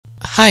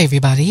Hi,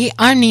 everybody.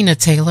 I'm Nina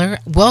Taylor.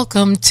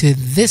 Welcome to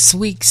this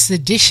week's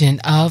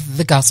edition of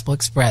The Gospel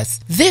Express.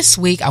 This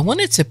week, I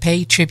wanted to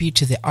pay tribute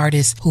to the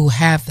artists who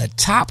have the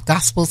top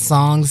gospel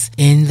songs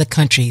in the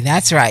country.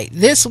 That's right.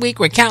 This week,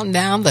 we're counting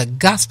down the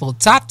gospel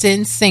top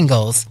 10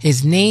 singles.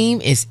 His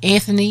name is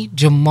Anthony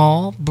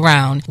Jamal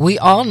Brown. We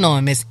all know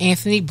him as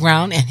Anthony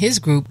Brown and his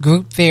group,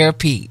 Group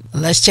Therapy.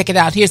 Let's check it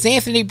out. Here's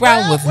Anthony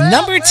Brown with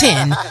number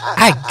 10,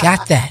 I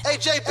Got That. Hey,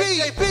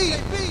 JP,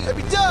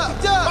 baby, dub,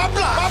 my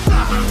block.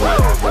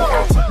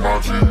 I take my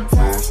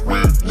Jesus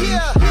with me.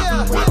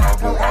 Everywhere I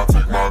go, I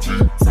take my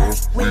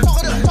Jesus with me.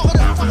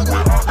 Everywhere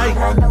I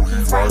go, I know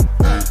he's right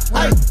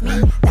with me.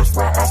 That's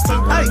why I stay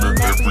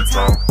winning every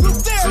time.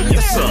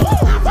 Yes, sir.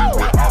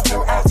 Everywhere I go,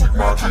 I take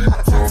my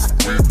Jesus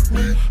with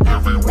me.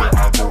 Everywhere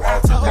I go, I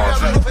take my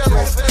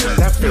Jesus with me.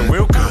 That feel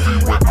real good.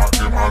 Everywhere I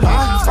go, I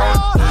know he's right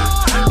with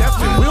me. That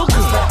feel real good.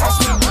 That's why I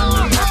stay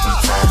winning every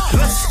time.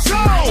 Let's go.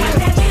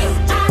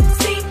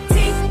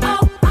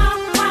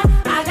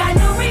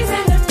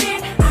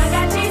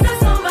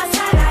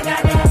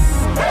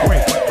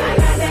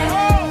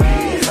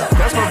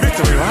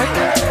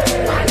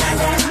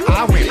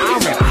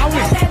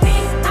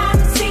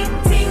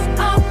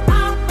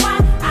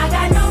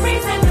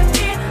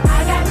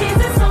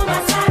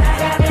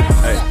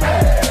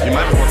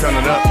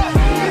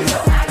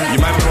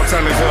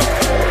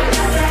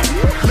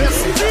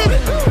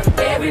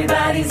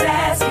 Everybody's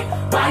asking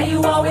why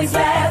you always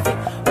laughing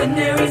when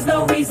there is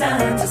no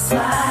reason to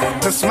smile.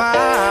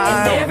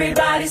 And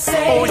everybody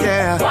say, oh,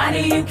 yeah. Why do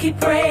you keep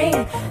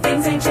praying?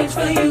 Things ain't changed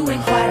for you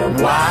in quite a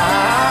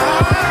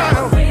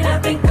while. When I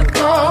think of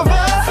all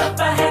the stuff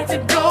I had to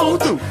go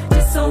through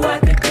just so I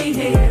could be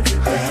here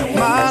today,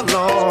 My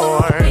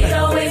Lord. it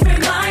always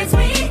reminds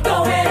me,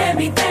 go ahead and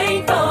be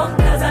thankful,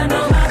 cause I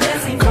know my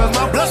blessings. Cause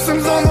my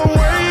blessings on the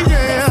way,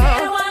 yeah.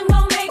 Everyone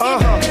gon' make it,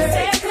 they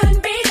say it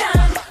couldn't be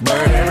done.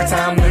 But every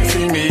time they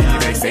see me,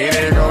 they say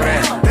they go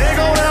down. They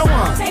go that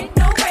one. Take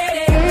no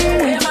credit,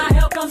 where my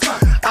help comes from.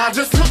 I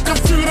just look up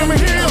to them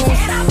hills.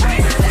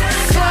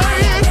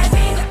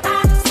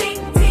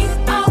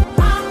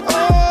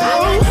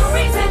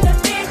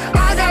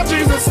 I got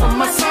Jesus on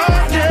my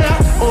side, yeah.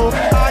 Oh,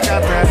 I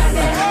got that.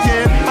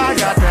 Yeah, I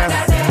got that.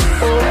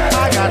 Oh,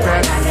 I got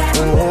that.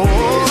 Oh,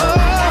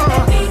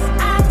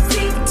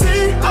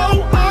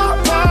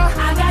 T-O-R-Y.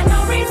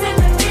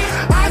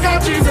 I got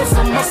Jesus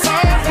on my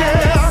side,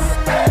 yeah.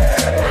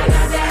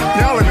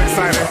 Y'all are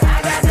excited.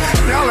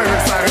 Y'all are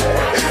excited.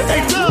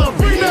 Hey, Dub,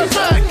 bring that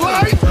back,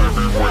 right?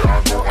 Everywhere I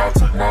go, I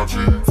take my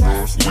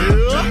Jesus with me.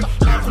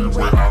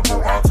 Everywhere I go,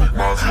 I take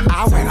my Jesus. I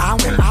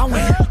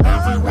win.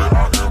 Everywhere I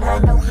go, I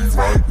know he's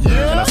right. Yeah.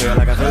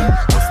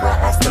 That's why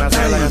I stay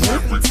winning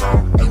every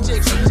time.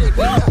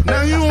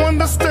 Now you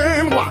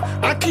understand why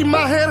I keep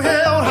my head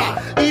held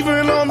high,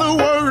 even on the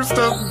worst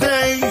of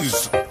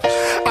days.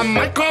 I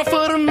might call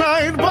for the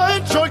night,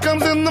 but joy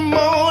comes in the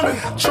morning.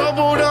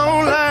 Trouble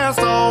don't last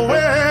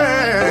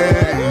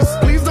always.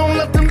 Please don't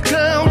let them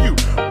tell you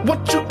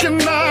what you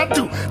cannot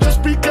do,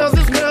 just because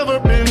it's never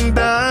been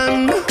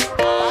done.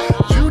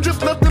 You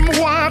just let them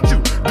watch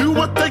you do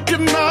what they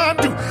cannot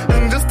do,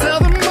 and just tell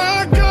them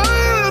my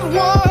God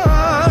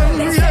won.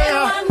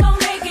 Yeah.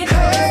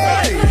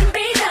 Hey.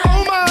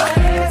 Oh my.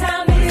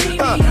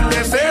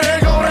 They say they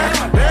go that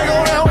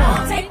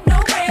one.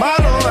 My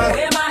Lord.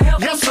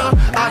 Yes, sir.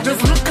 I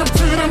just look up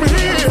to them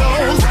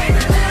hills.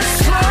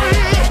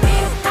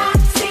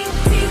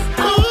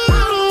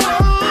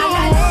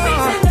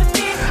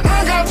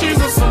 I got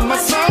Jesus on my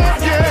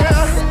side,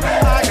 yeah.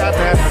 I got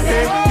that.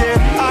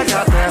 Yeah, I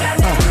got that.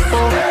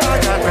 Oh, I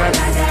got that.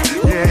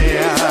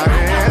 Yeah.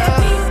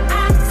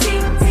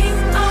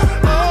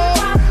 Oh,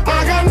 I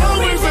got no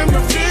reason to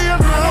fear,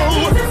 no.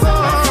 Oh,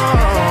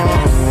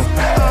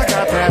 I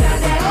got that.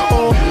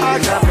 Oh, I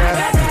got that.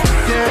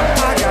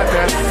 Yeah, I got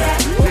that.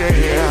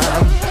 Yeah.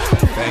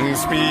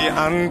 Thanks be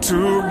unto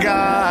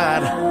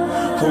God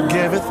who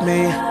giveth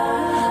me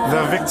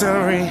the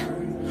victory.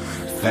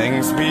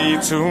 Thanks be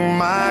to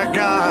my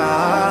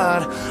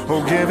God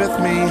who giveth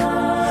me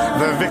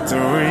the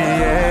victory,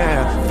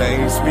 yeah.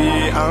 Thanks be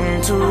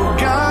unto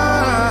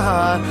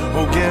God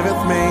who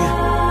giveth me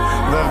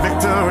the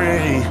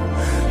victory.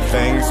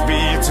 Thanks be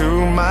to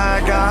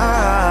my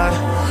God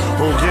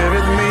who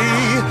giveth me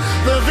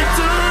the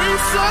victory,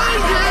 say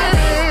yeah.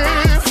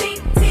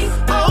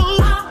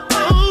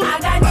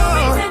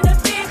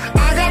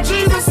 I got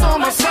Jesus on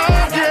my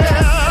side,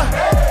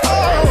 yeah.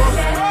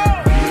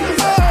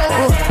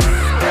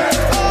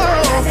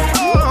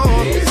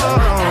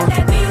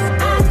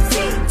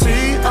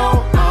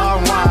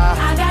 T-O-R-Y.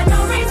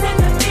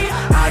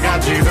 I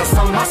got Jesus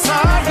on my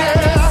side,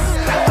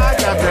 yeah. I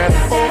got that.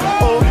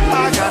 Oh,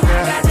 I got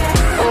that.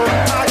 Oh,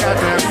 I got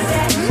that.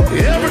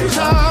 Every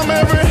time,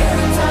 every time.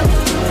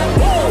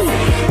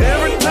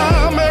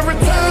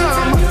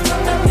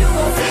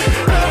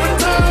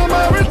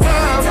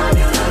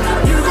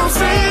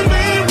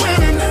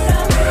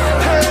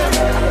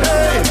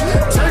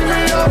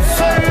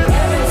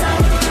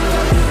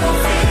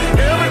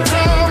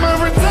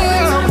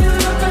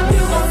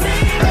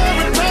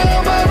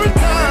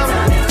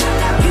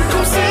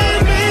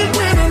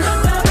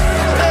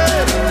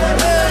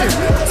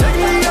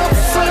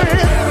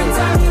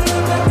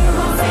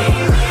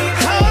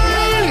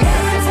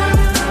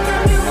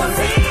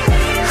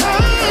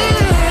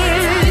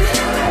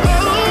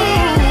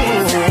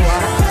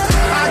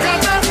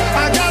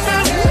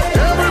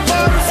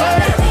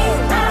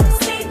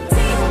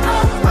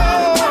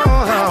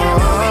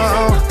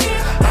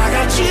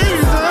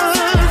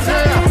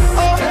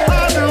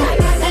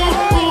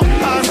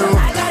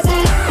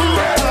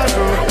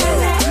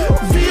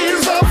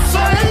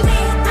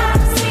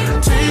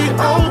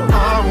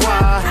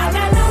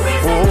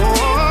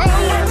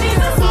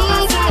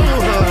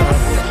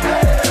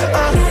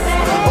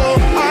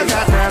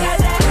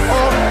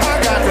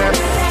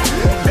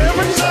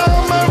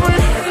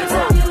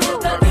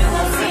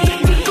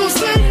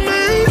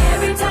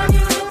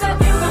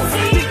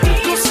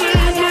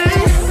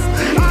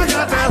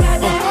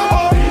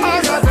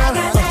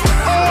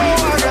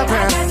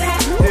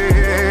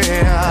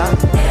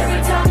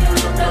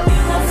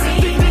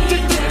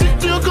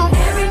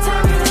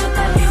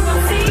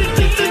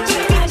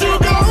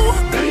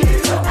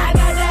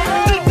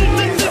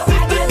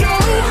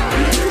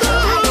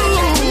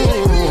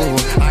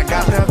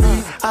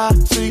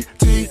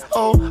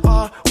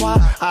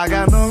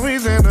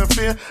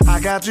 I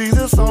got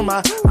Jesus on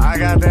my, I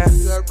got that.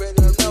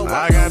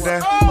 I got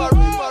that.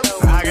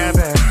 I got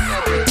that.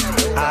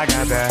 I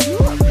got that.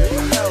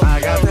 I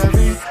got that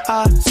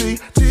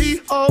V-I-C-T-O-R-Y.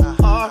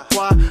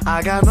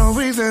 I got no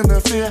reason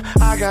to fear.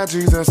 I got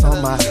Jesus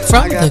on my.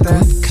 From the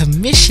group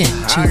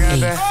commissioned to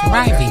a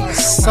thriving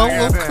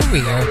solo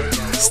career,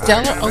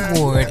 Stellar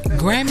Award,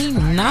 Grammy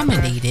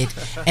nominated,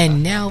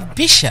 and now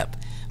Bishop,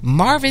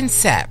 Marvin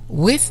Sapp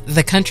with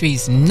the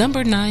country's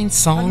 #9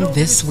 song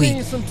this week.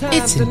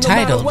 It's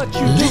entitled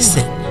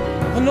Listen.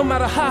 No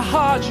matter how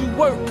hard you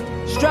work,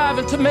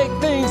 striving to make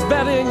things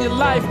better in your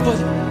life, but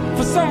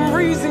for some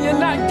reason you're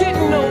not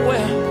getting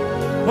nowhere.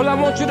 Well, I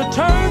want you to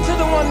turn to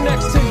the one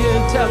next to you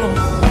and tell him,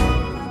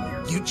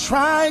 you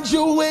tried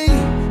your way,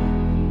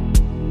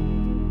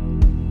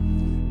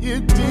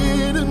 it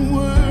didn't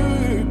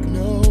work,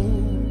 no.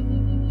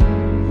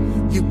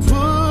 You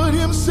put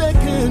him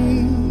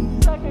second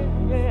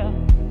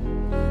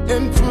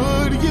and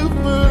put you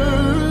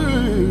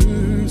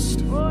first.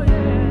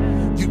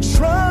 You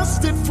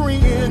trusted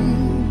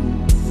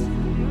friends,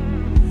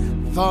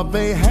 thought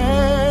they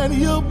had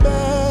your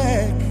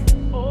back,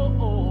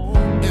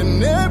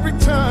 and every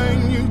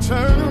time you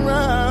turn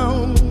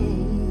around,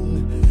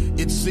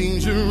 it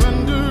seems you're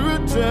under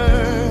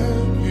attack.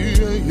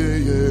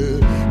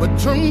 But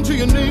turn to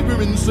your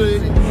neighbor and say,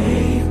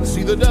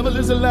 see, the devil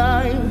is a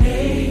liar.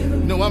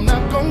 No, I'm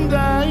not gonna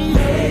die.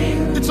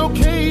 It's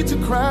okay to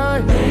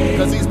cry,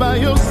 cause he's by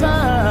your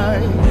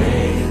side.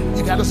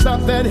 You gotta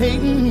stop that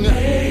hating.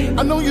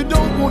 I know you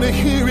don't wanna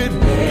hear it.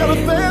 Gotta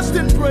fast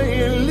and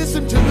pray and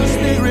listen to the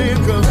Spirit,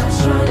 cause I'm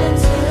trying to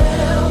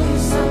tell you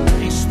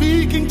something. He's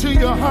speaking to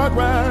your heart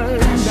right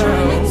now.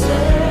 Trying to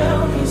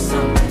tell you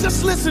something.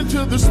 Just listen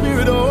to the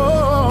Spirit.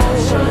 Oh,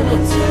 I'm trying to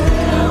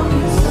tell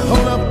you something.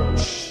 Hold up.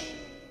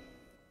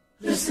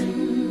 Listen.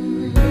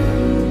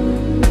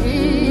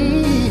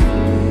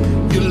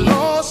 You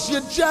lost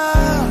your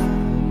job.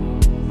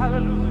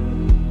 Hallelujah.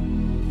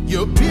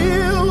 Your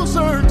bills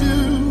are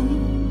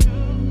due,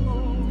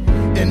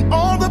 and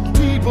all the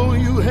people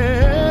you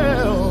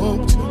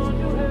helped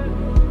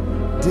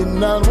did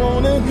not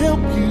want to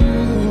help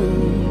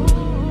you.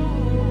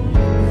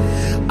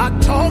 I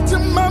talked to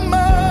my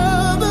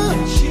mother,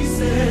 and she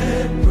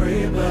said,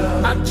 pray about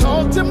it. I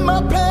talked to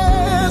my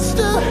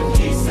pastor, and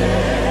he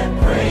said,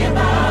 pray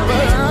about it.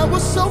 But I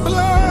was so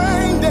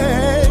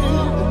blinded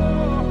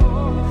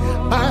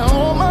by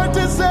all my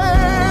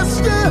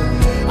disaster.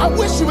 I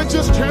wish you would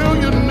just tell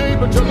your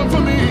neighbor, tell him for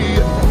me.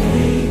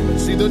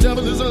 See, the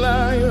devil is a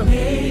liar.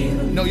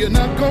 No, you're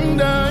not gonna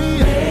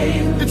die.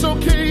 It's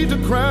okay to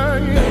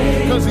cry,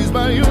 cause he's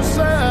by your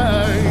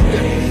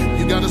side.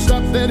 You gotta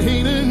stop that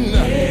hating.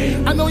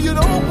 I know you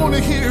don't wanna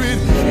hear it.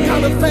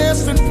 Gotta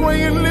fast and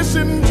pray and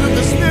listen to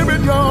the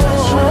Spirit,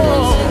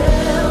 y'all.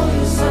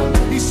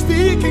 He's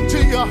speaking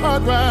to your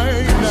heart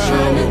right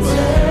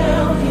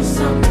now.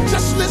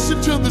 Just listen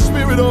to the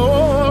Spirit,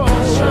 oh.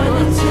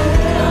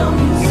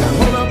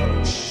 Hold up.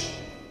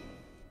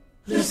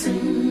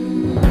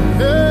 Listen.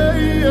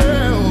 Hey,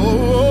 yeah,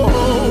 oh.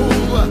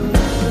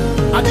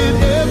 I did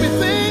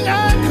everything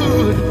I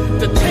could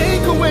to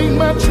take away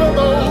my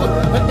trouble,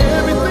 but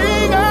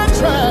everything I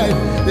tried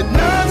did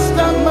not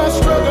stop my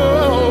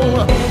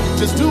struggle.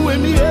 Just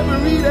doing me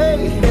every day.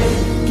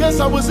 Guess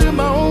I was in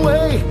my own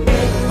way.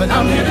 But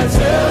I'm here to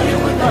tell you,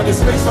 without His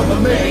grace, I'm a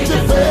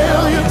major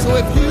failure. So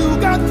if you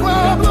got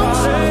problems,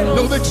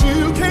 know that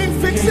you can't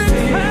fix it.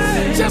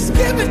 Just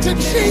give it to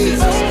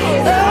Jesus.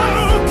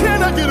 Oh,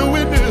 can I get a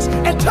witness?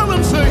 And tell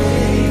him, say,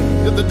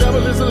 that the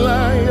devil is a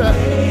liar.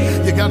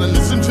 You gotta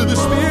listen to the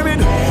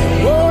Spirit.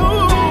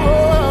 Whoa,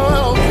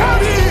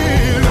 God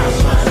is. I'm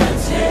trying to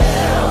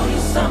tell you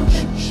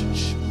something.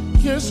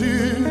 Yes, He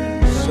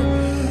is.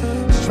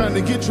 He's trying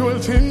to get your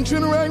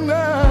attention right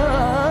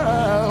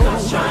now.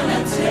 I'm trying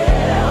to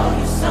tell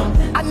you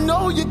something. I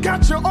know you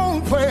got your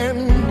own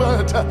plan,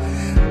 but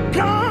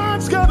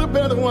God's got a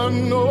better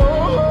one. Oh,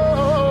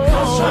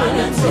 I'm trying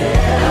to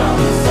tell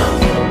you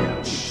something.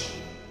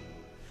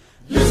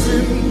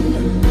 Listen.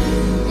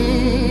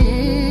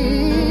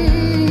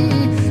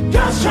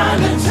 God's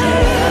trying to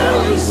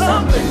tell you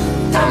something.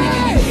 Tell me,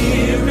 can you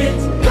hear it?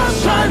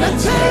 God's trying to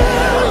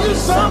tell you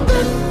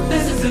something.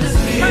 Listen to the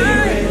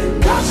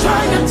Spirit. God's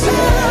trying to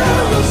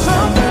tell you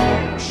something.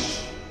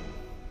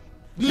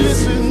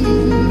 Listen.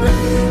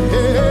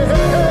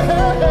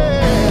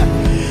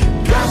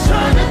 God's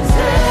trying to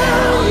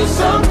tell you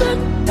something.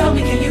 Tell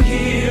me, can you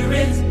hear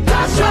it?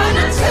 God's trying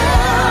to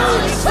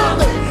tell you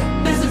something.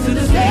 Listen to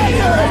the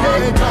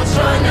Spirit. God's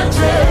trying to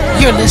tell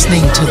you. You're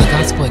listening to the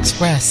Gospel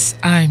Express.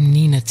 I'm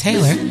Nina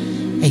Taylor.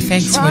 Hey,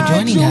 thanks for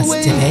joining us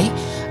today.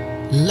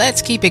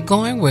 Let's keep it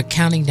going. We're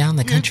counting down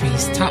the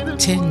country's top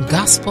 10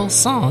 gospel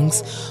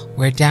songs.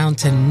 We're down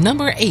to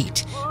number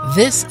 8.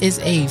 This is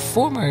a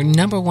former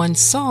number 1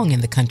 song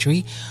in the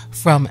country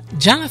from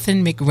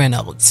Jonathan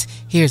McReynolds.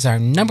 Here's our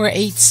number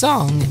 8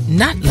 song,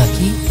 Not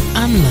Lucky,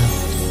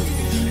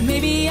 Unloved.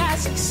 Maybe I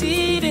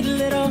succeeded a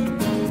little.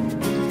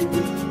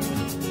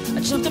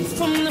 I jumped up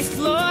from the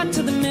floor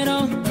to the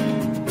middle.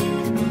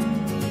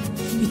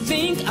 You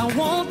think I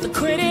want the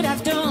credit, I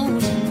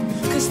don't.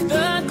 Cause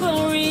the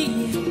glory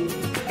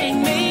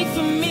ain't made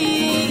for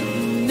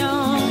me,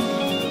 no.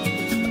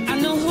 I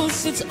know who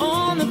sits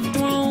on the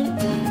throne,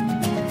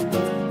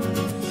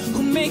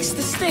 who makes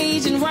the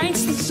stage and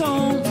writes the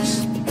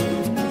songs.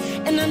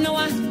 And I know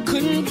I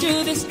couldn't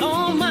do this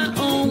on my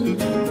own.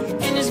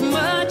 And as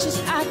much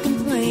as I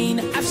complain,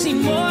 I've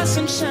seen more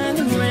sunshine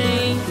than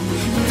rain.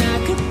 And I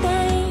could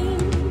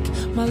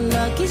thank my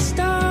lucky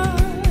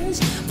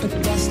stars, but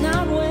that's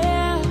not where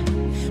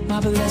my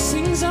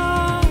blessings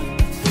are.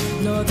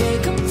 No, they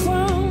come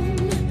from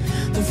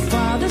the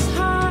Father's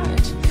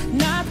heart,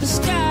 not the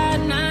sky,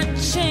 not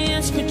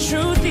chance. But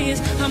truth is,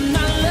 I'm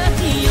not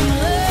lucky, I'm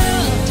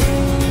loved.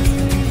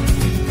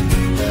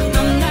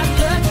 I'm not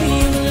lucky,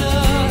 I'm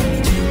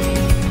loved.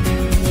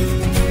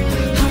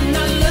 I'm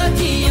not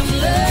lucky, I'm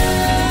loved.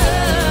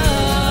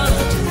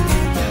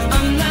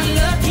 I'm not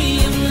lucky,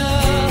 I'm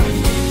loved.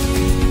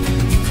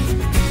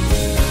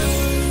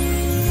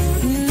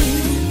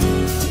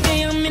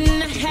 Today I'm in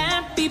a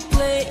happy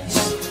place,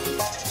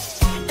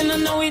 and I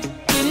know it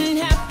didn't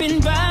happen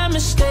by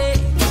mistake.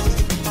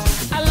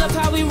 I love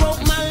how he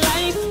wrote my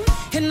life,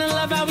 and I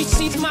love how he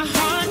sees my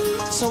heart.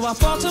 So I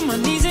fall to my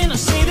knees and I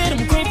say that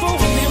I'm grateful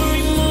when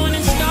every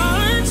morning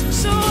starts.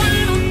 So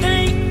I don't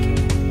thank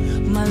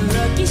my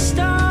lucky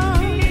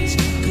stars,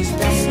 cause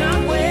that's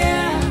not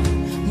where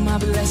my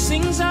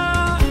blessings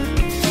are.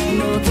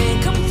 No, they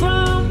come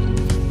from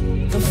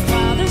the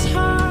Father's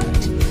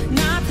heart,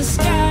 not the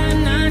sky,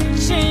 not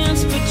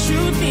chance. But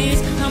truth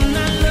is, I'm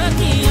not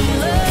lucky, I'm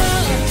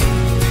loved.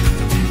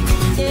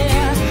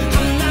 Yeah,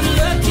 I'm not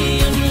lucky,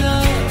 I'm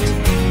loved.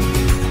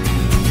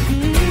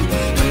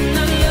 I'm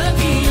not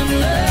lucky, I'm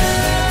loved.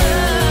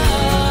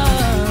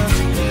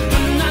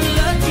 I'm not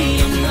lucky,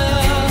 I'm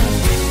loved.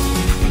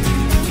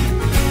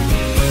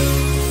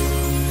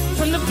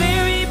 From the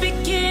very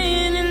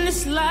beginning,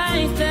 this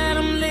life that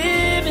I'm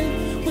living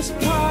was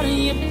part of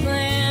your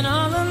plan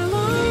all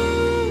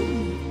along.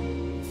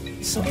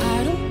 So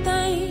I don't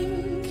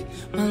thank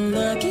my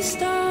lucky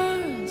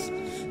stars,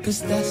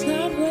 cause that's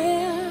not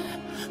where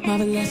my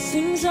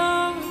blessings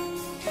are.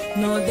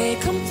 No, they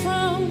come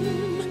from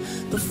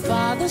the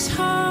Father's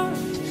heart,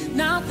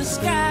 not the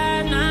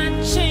sky,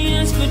 not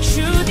chance. But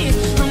truth is,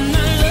 I'm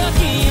not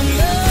lucky, I'm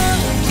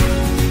loved.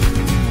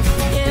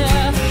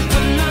 Yeah,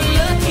 I'm not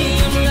lucky,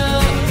 I'm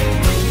loved.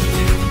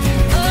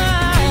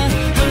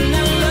 I'm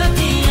not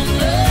lucky, I'm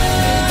loved.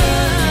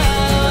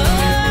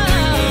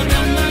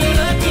 I'm not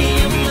lucky,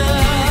 I'm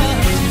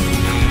loved.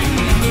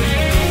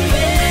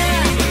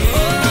 Yeah,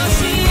 oh,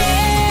 see,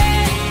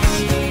 yes,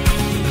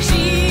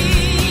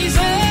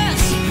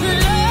 Jesus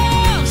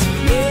loves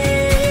me.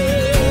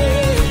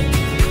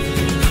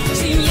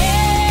 See,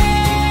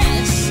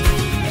 yes,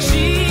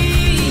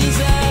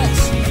 Jesus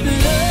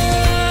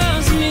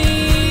loves me.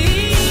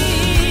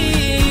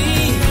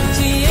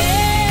 See,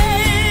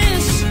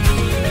 yes,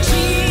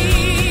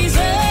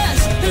 Jesus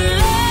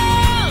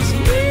loves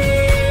me.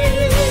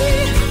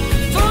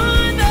 For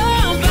the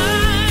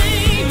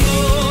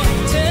Bible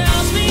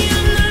tells me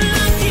I'm not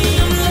lucky,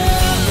 I'm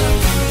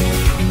loved.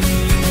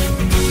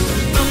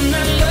 I'm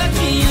not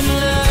lucky, I'm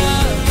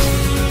loved.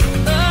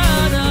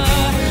 Oh no,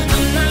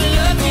 I'm not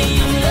lucky,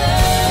 I'm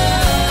loved.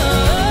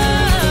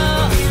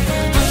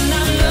 I'm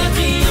not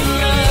lucky, I'm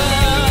loved.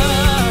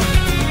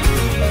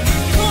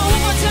 Come on,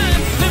 one more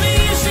time. Let me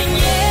hear you sing,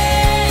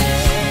 yes.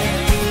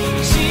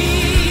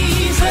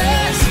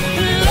 Jesus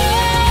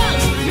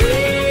loves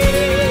me.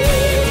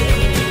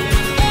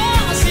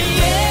 Oh, say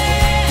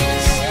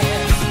yes.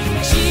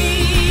 Jesus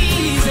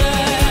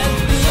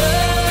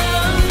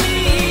loves me.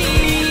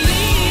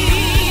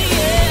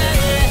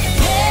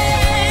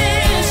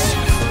 Yes,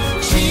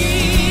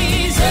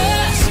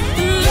 Jesus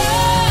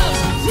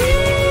loves me.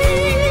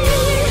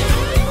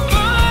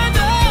 For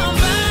the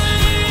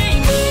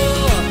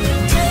Bible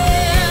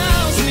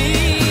tells me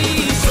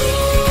so.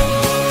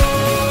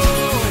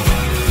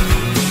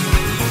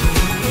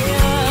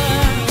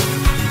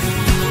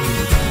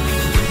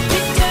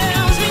 It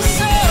tells me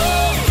so.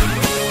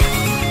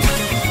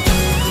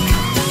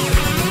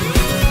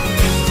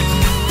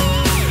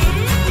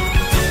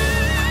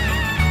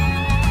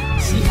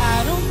 See,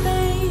 I don't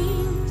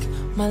thank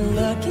my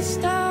lucky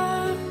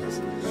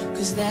stars,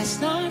 cause that's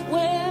not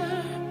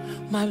where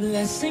my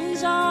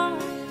blessings are.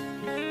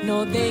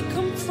 No, they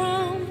come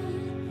from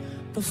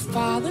the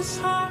Father's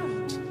heart.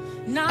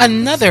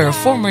 Another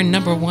former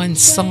number one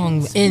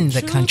song in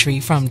the country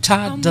from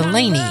Todd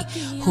Dulaney,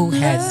 who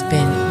has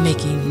been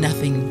making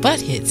nothing but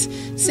hits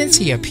since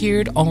he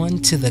appeared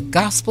onto the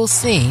gospel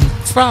scene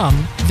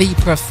from the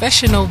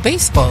professional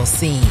baseball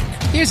scene.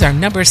 Here's our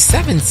number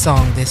 7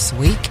 song this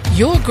week,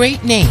 Your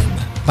Great Name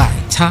by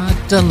Todd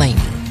Dulaney.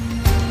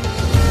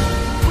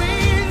 We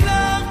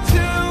love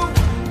to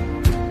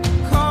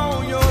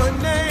call your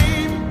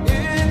name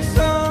in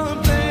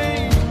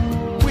something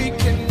we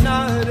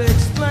cannot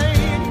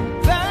explain.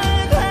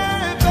 That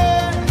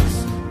happens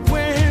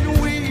when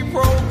we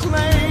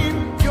proclaim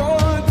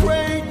your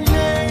great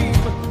name.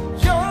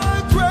 Your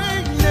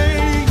great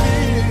name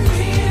is.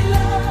 We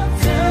love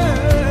to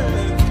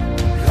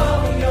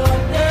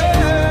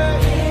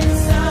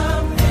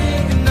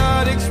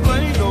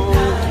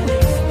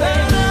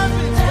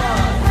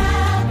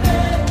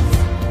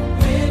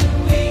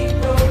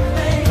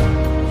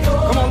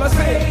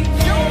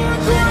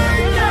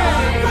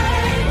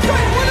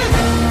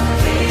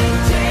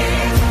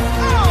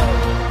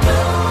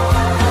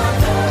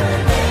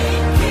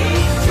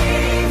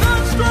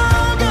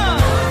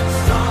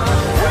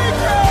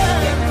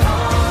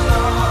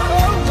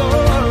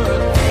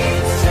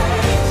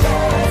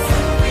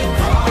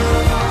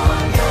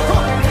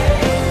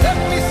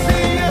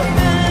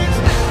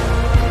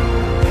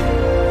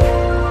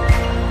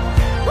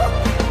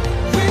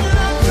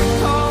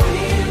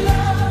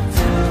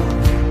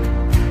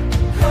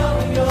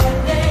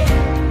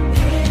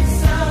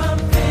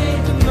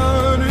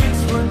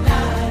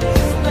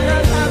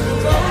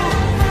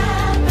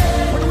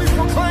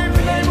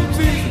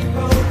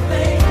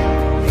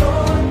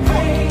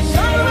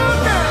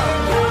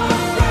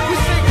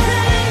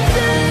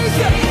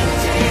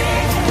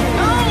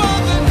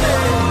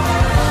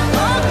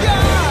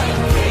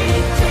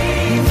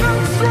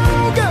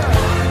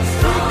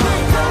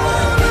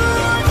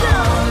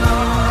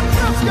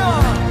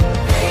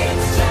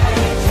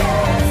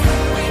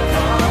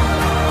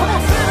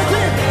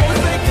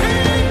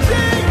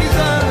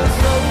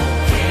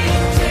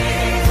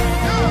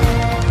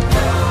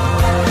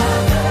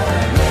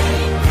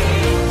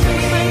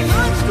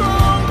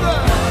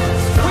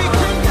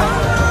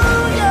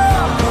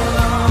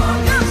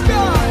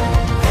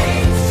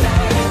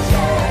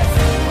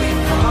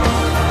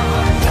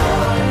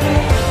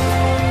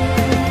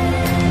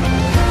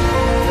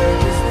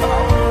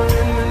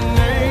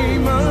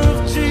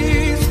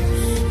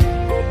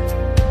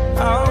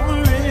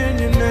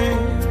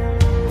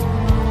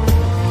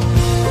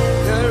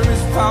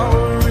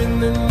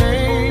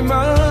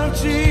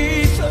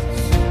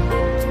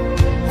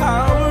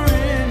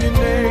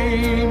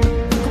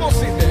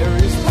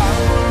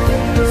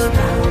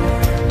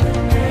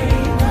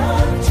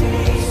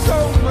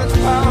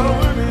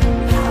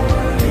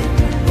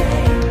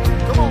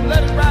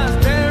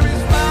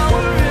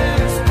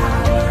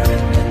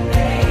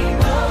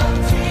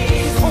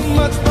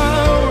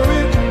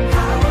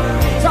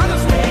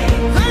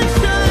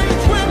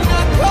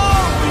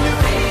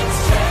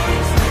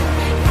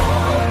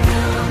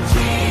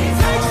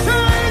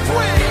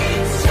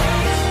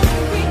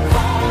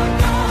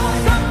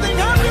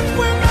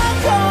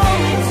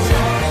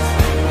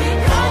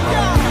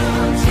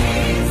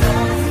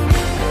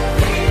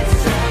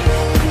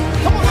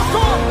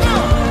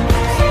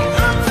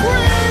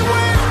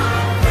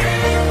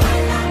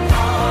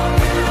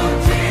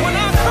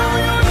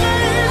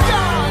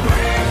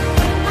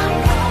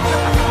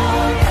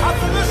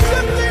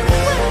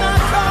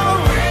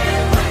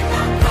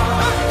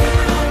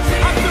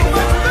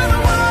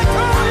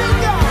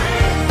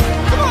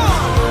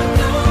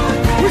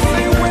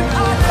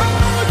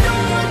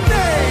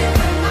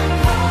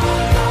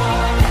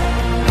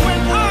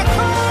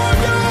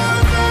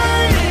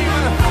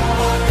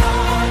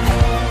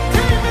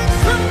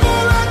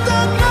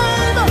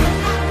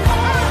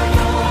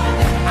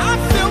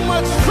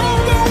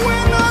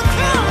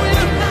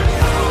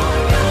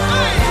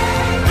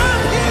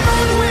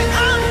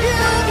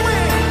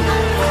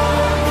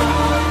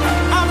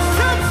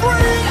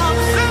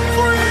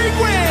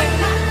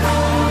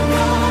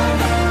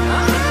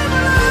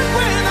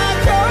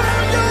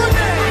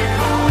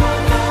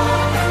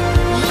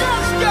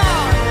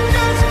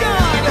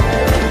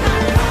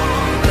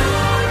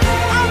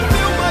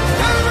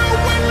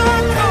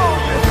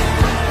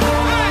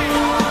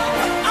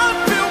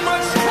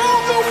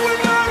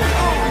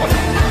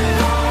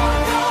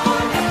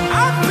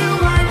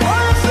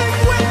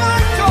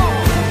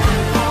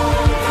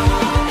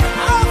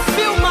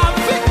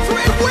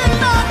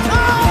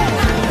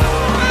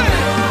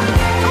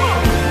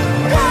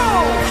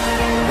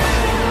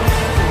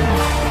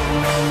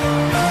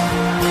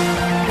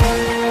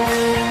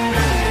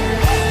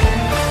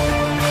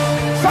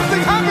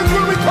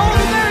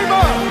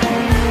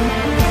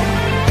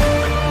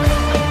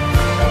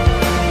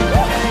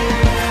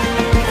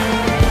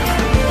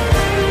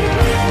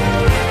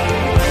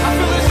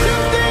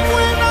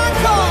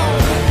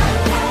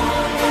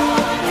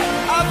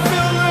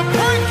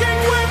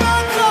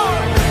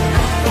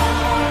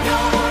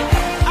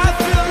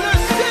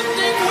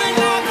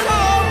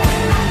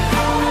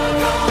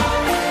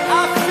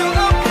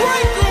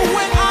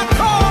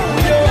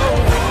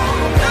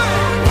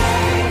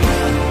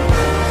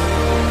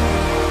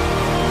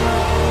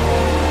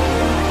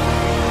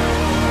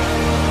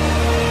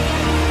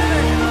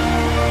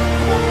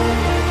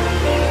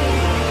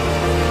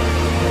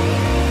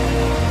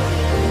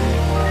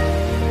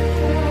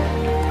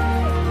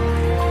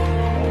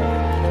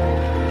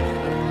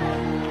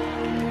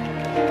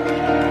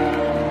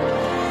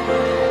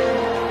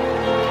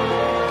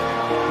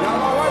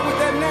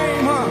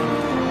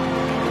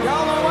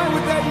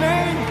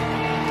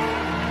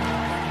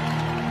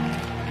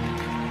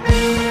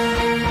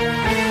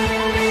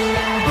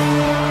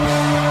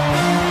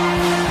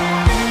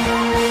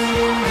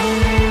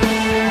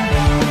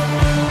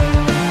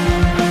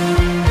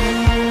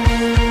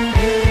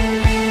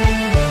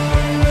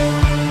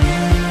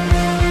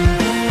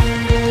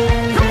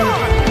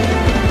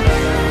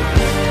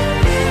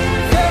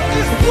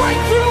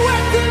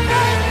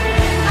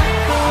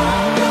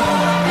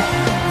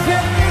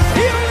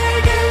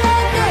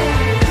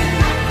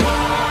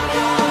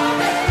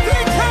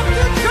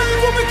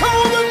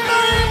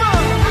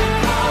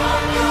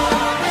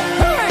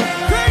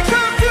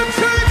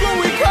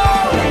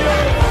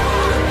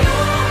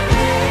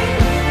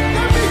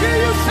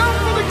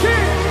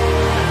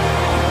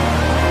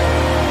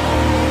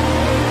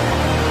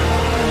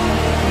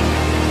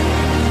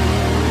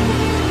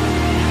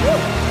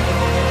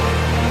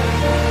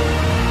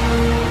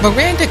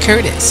Miranda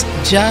Curtis,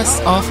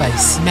 just off a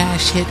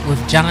smash hit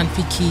with John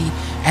Fiki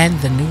and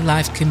the New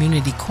Life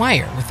Community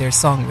Choir with their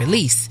song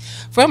Release.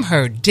 From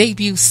her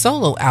debut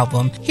solo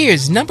album,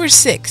 here's number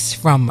 6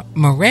 from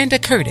Miranda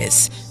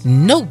Curtis,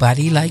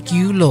 Nobody Like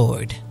You,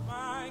 Lord.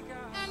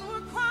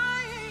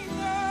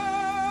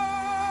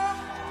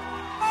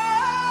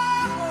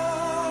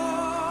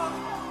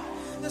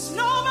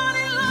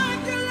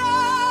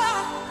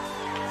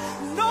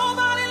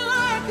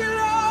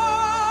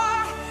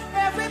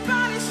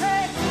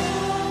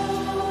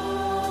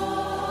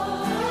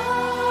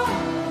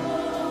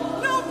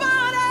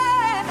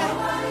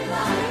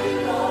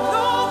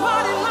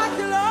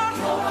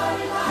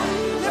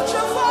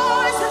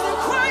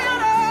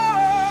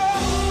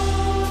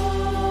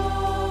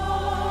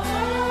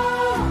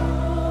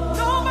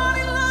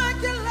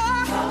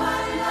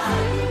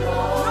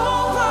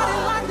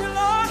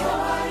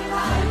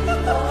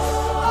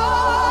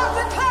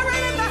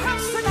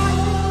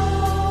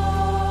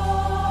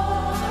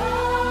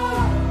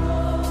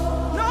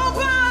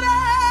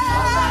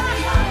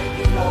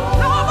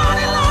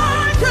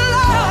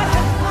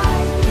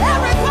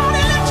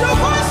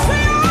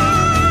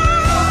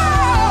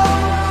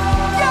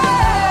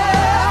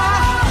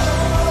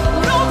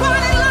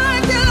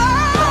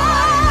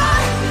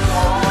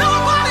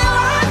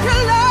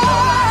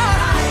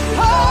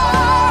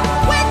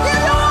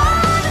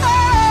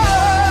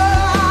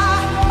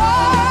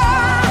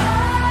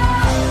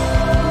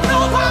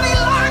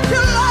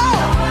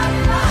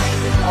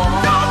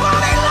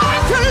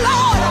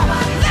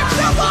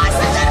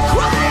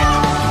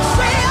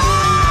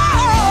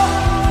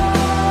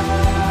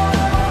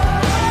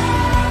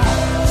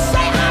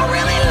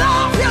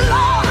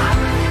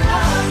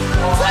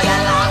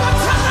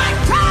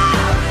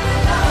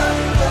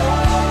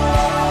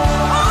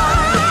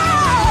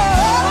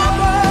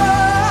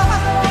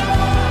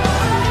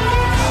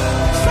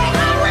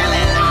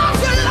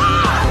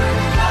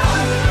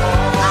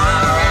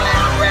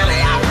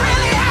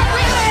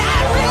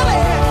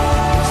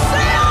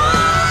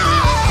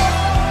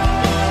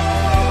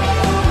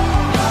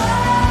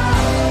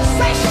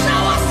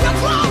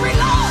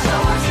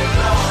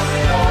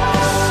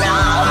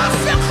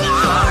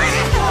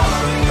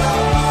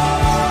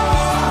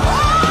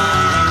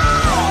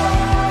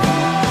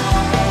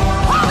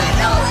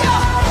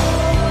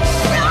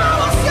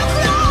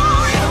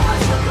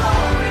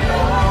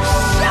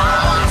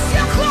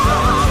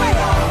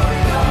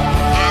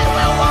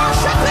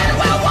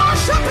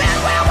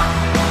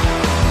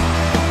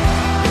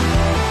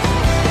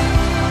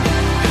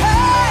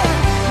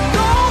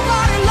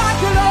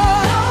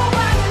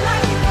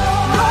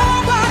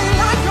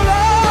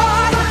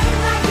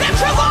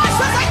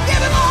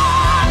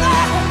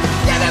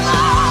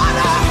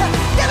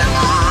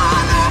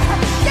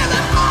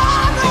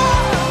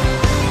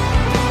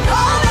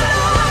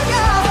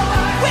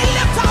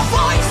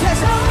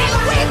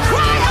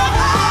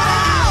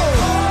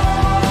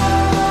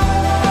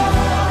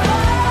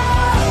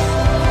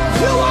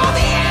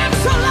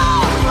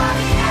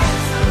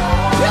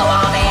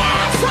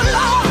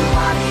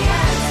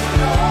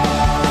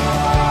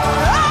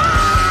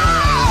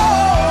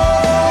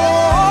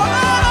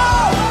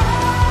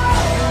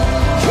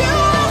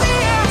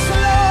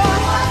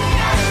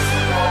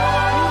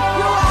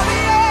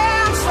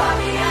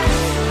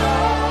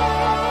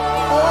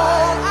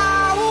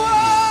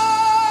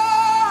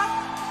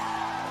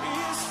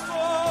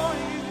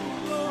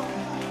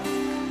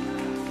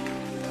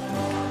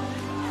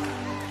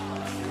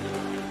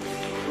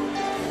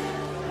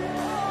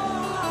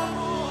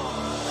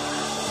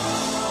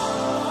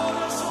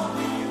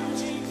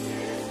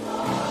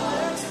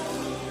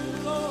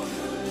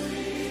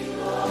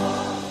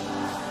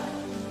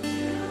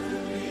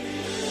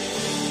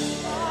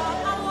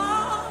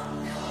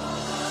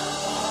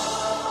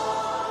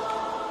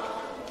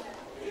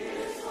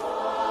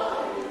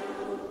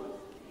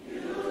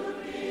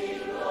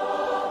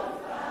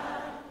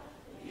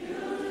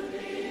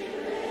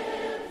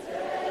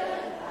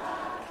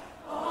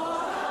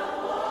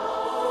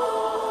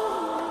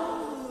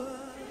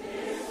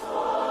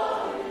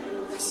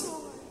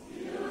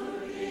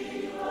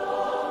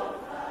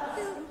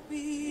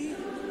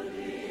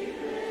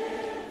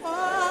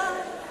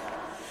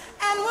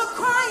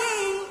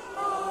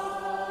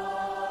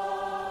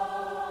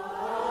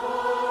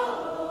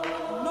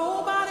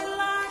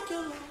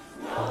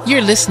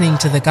 You're listening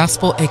to the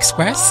Gospel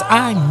Express.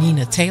 I'm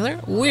Nina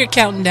Taylor. We're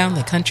counting down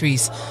the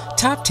country's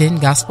top 10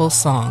 gospel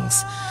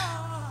songs.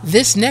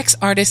 This next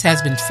artist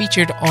has been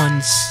featured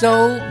on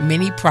so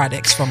many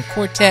products, from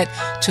quartet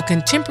to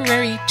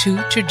contemporary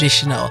to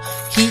traditional.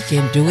 He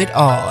can do it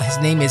all. His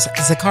name is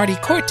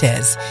Zacardi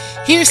Cortez.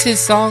 Here's his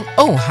song,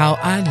 Oh How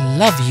I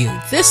Love You.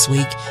 This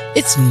week,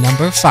 it's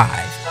number 5.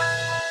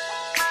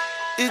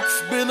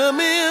 It's been a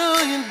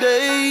million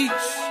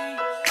days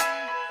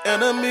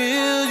and a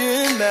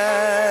million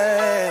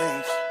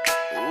nights.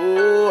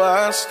 Oh,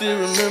 I still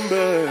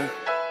remember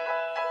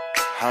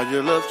how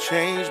your love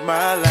changed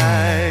my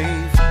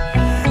life.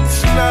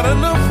 It's not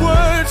enough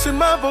words in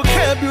my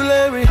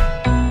vocabulary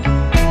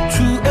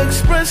to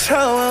express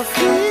how I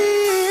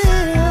feel.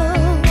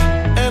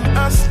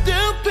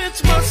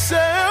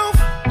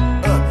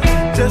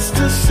 just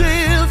to see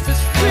if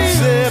it's real.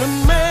 Said a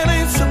man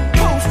ain't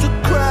supposed to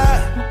cry,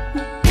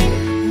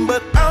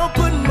 but I'll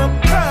put my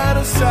pride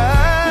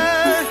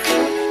aside.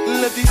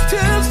 Let these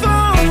tears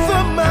fall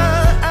from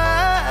my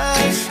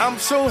eyes. I'm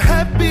so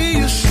happy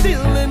you're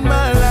still in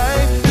my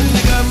life.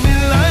 You got me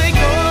like,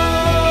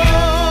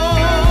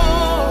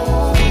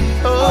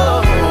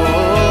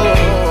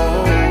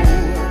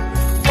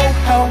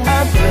 how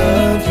I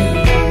love you,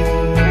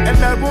 and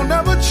that will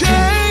never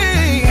change.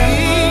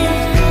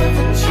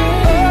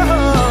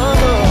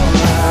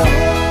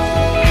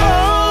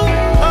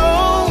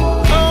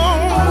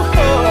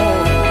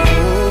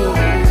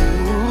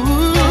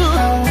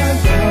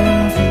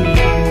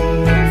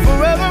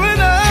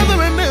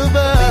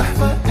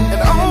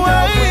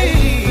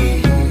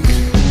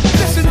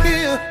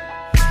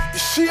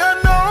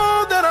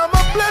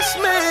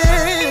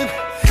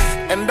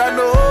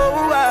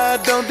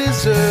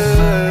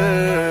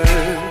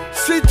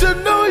 See, to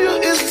know you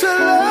is to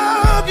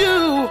love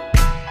you.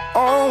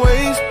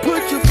 Always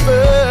put you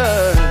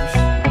first.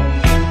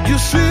 You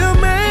see, a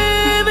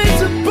man ain't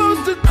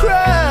supposed to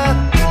cry.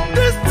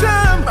 This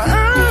time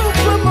I'll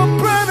put my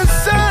pride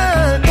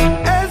aside.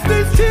 As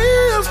these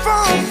tears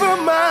fall from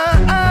my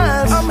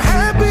eyes, I'm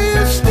happy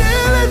you're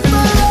still in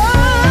my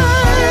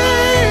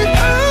life.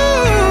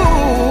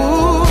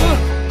 Oh,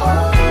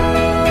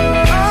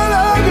 I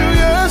love you,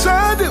 yes I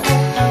do.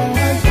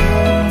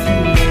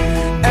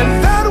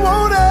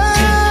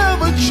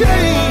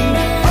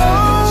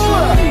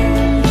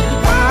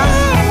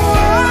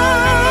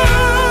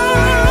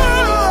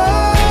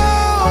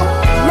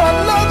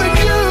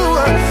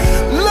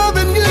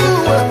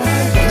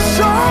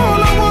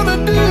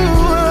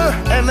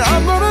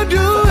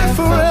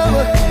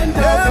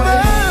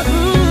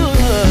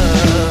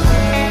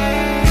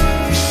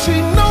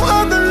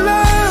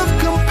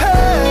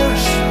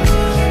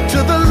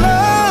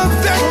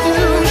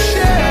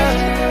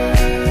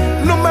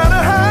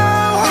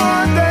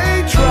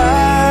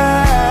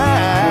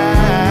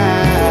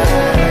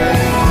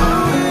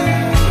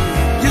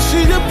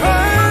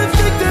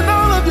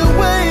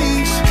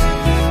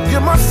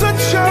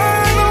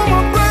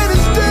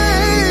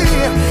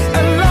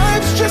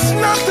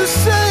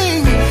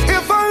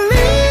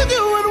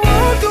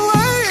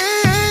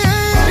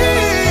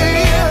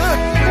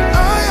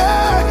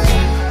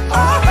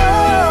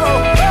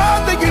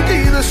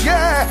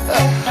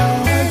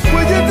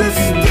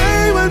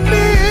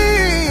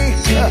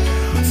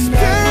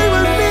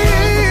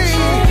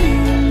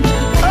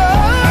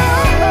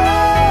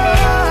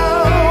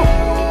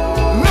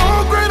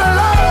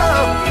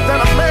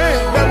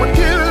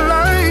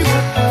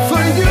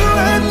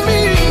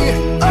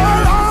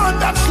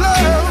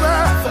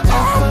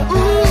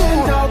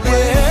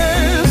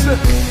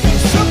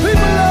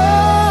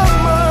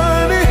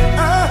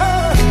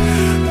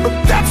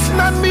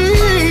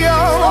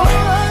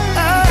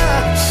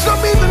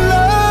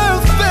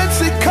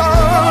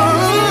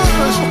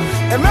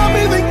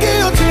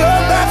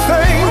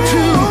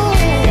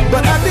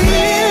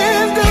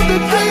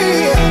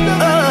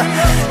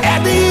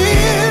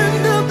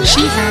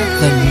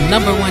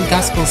 Number one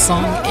gospel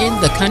song in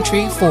the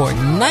country for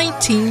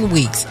 19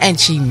 weeks, and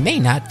she may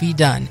not be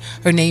done.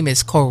 Her name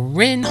is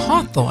Corinne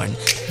Hawthorne.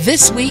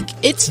 This week,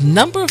 it's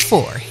number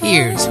 4.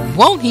 Here's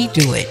Won't He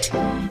Do It?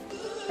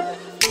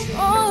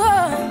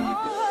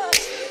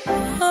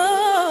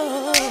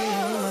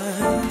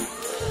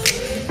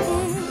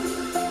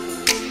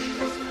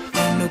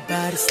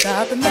 Nobody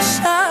stopping my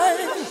shine.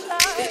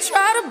 They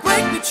try to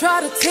break me,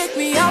 try to take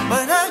me out,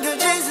 but I got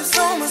Jesus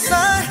on my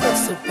side.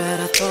 So bad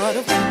I thought I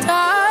would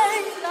die.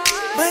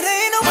 But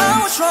ain't no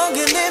one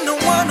stronger than the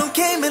one who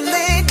came and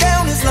laid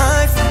down his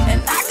life.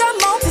 And I got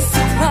mountains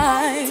to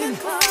climb,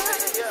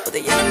 but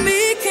the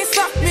enemy can't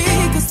stop me,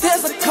 cause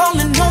there's a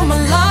calling on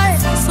my life.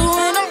 So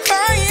when I'm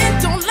crying,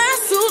 don't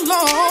last too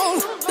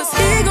long, cause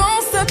he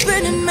gon' step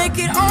in and make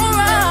it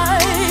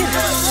alright.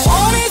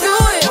 Won't he do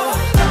it?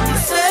 He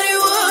said he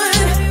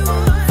would.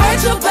 Fight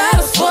your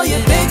battles for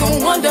you, they gon'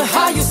 wonder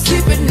how you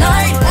sleep at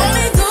night. Won't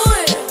he do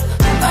it?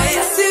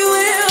 Yes he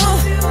will.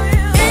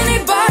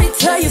 Anybody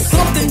tell you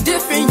something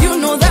different, you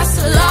know that's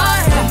a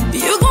lie.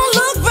 You gon'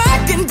 look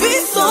back and be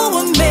so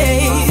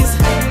amazed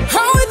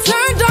how it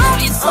turned out,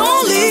 it's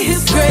only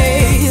his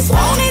grace.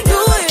 Won't he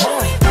do it?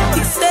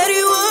 He said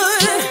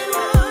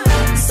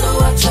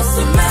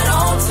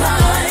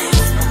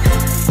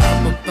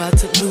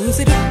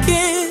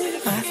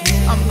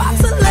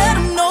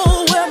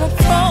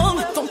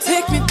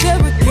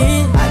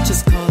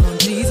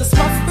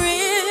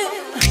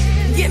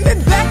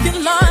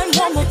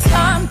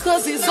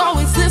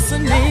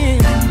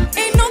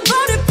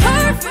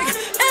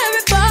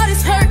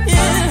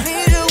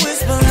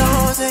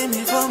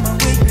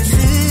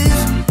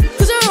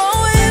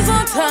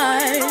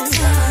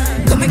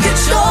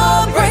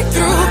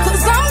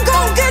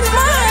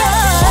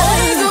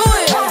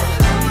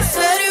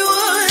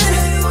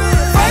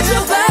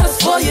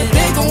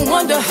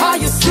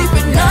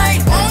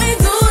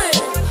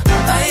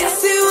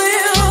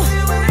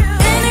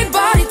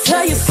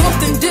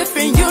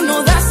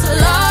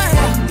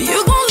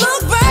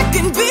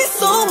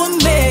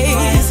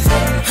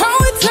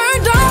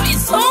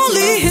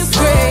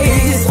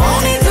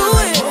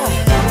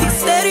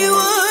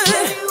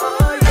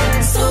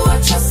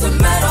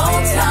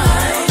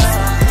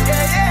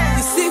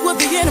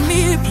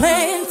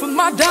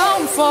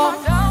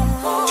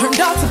turned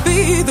out to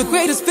be the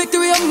greatest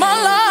victory of my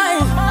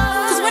life.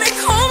 Cause when it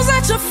comes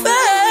at you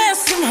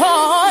fast and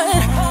hard,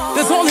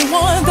 there's only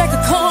one that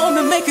could come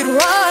and make it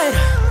right.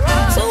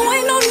 So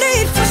ain't no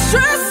need for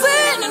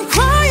stressing and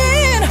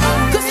crying,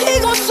 cause he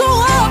gon' show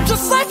up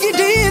just like he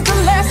did the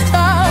last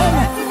time.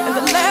 And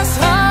the last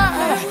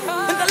time,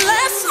 and the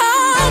last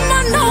time,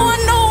 I know.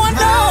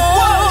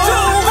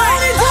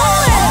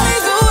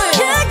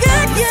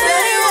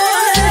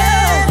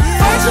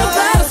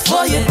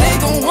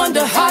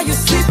 Wonder how you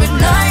sleep at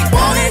night.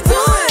 Won't he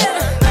do it?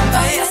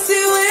 Yes, he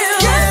will.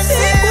 Yes,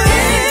 he will.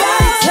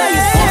 Anybody tell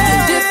you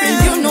something different,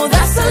 you know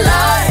that's a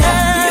lie.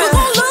 You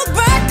gon' look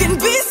back and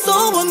be so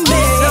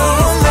amazed.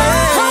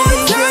 How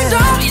it turned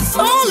out, it's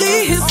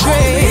only his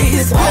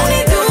grace. Won't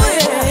he do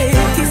it?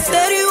 He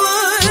said he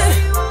would.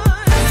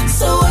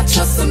 So I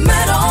trust him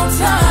at all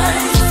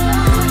times.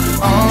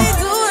 Won't he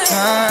do it?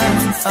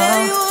 He said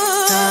he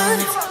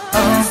would.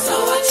 So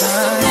I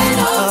trust him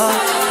at all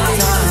times.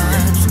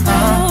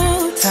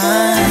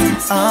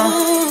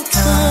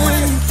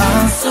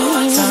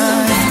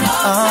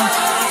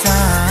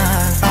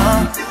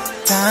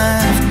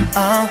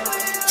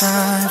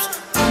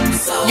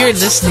 You're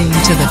listening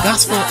to the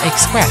Gospel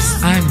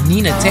Express. I'm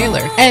Nina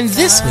Taylor, and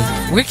this week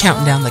we're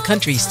counting down the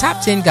country's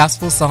top 10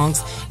 gospel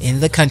songs in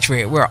the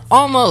country. We're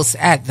almost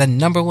at the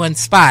number 1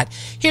 spot.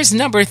 Here's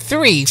number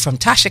 3 from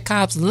Tasha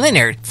Cobbs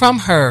Leonard from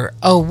her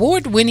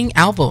award-winning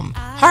album,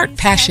 Heart,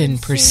 Passion,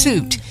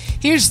 Pursuit.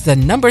 Here's the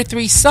number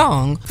 3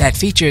 song that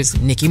features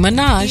Nicki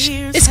Minaj.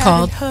 It's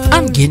called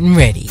I'm Getting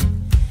Ready.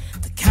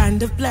 The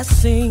kind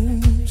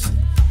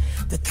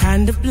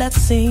of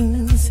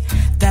blessings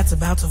that's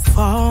about to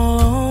fall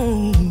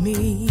on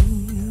me.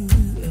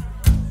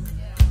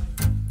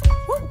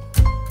 Woo.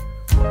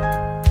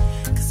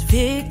 'Cause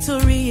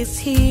victory is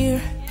here.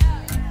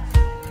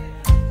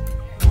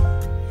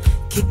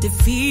 Kick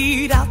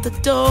defeat out the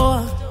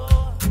door.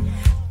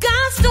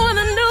 God's doing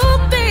a new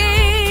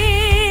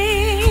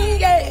thing.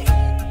 Yeah.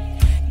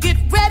 Get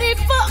ready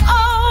for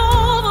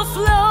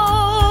overflow.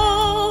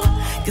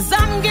 'Cause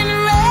I'm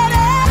getting ready.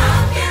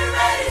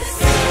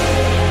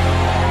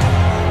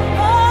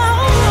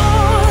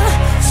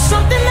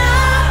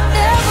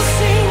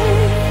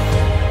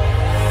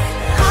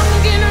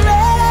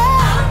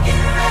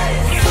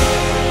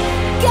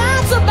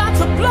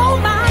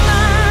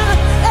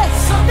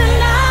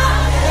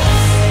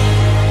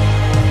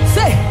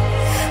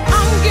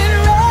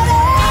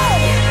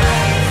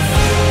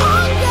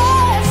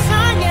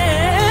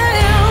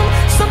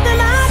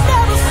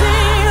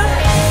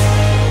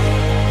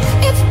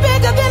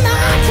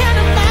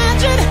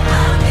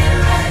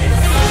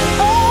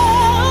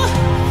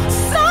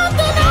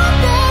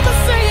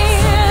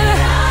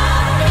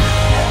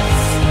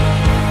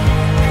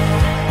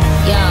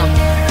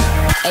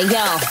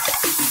 Yo,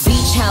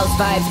 beach house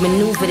vibes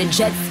maneuver the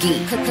jet ski.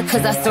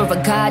 Cause I serve a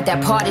God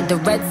that parted the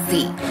Red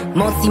Sea.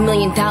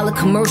 Multi-million-dollar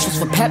commercials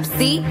for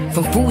Pepsi.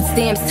 From food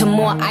stamps to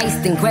more ice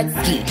than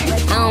Gretzky.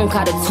 I don't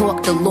gotta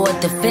talk, the Lord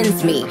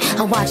defends me.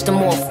 I watch them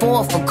all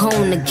fall for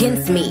going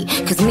against me.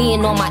 Cause me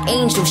and all my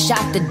angels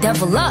shot the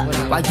devil up.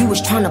 While you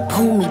was trying to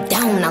pull me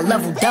down, I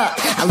leveled up.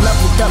 I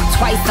leveled up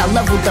twice, I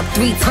leveled up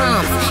 3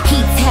 times. He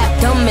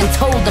tapped them and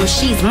told them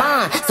she's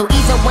mine. So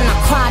even when I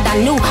cried, I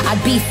knew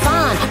I'd be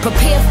fine.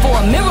 Prepared for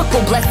a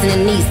miracle blessing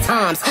in these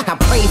times. Now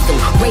praise him,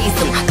 raise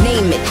him,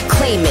 name it,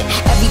 claim it.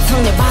 Every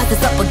tongue that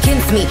rises up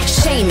against me,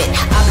 shame it.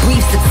 I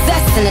breathe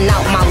success in and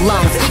out my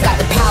lungs. Got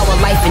the power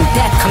of life and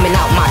death coming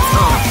out my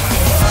tongue.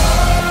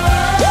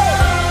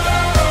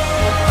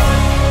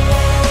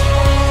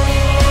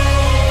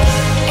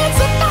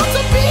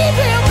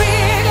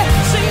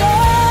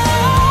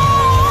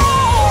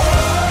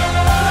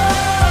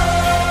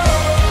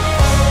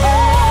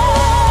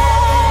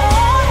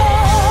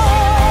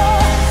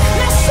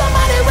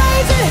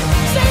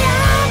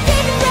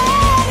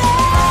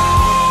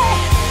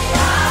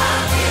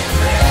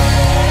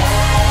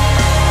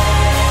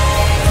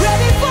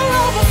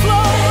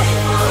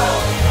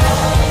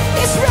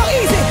 It's real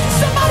easy.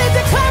 Somebody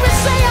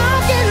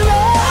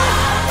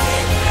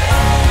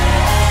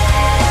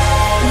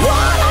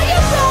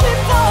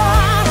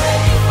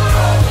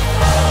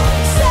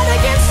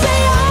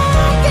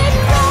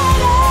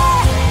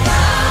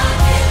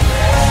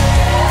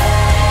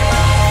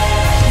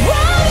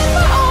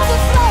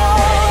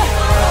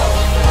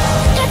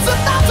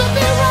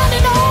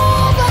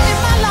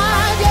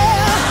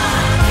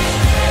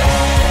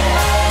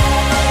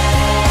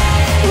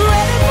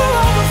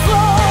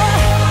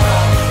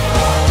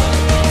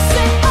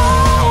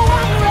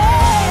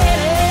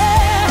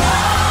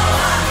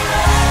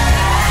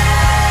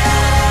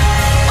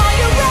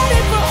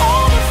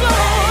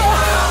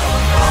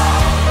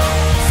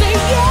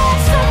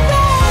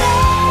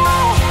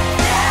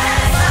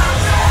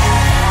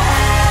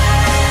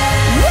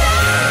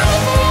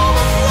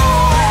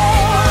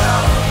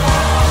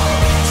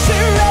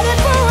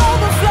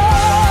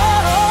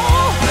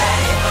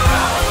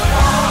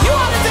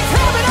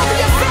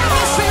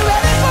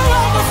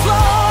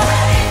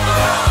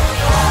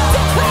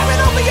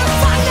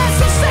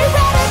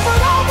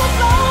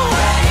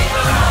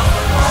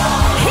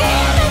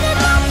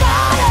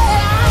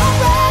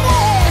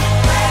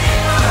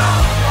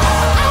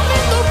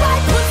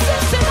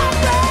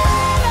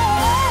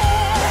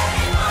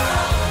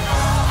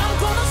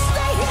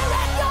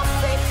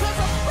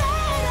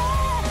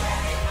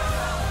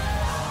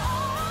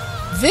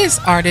This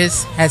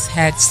artist has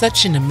had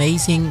such an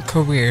amazing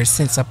career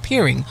since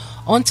appearing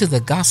onto the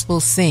gospel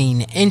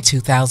scene in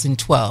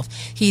 2012.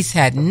 He's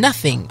had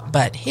nothing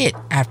but hit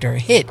after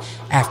hit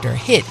after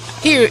hit.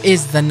 Here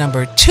is the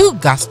number 2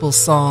 gospel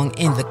song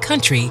in the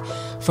country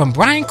from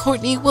Brian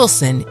Courtney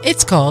Wilson.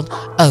 It's called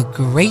A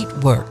Great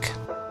Work.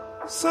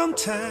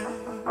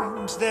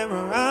 Sometimes there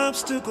are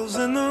obstacles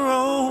in the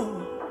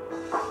road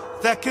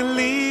that can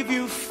leave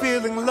you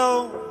feeling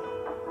low,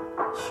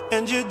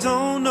 and you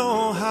don't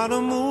know how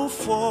to move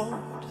forward.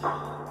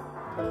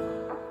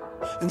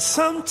 And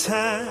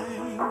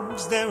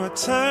sometimes there are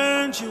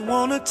turns you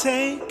want to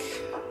take,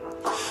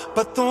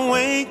 but the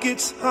way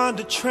gets hard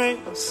to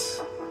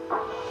trace.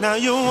 Now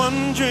you're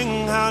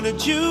wondering, how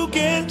did you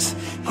get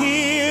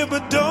here?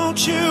 But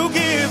don't you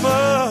give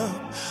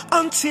up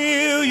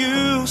until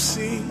you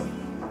see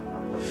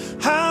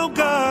how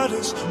God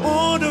is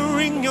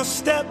ordering your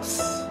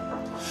steps,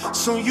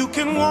 so you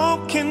can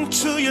walk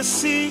into your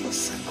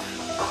season.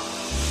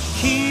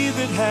 He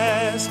that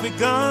has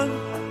begun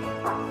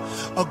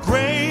a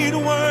great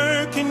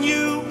work in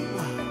you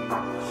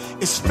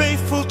is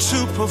faithful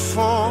to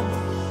perform.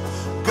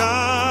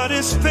 God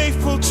is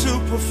faithful to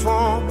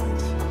perform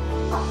it.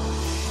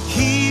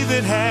 He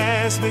that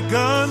has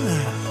begun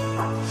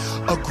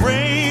a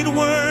great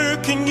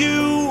work in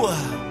you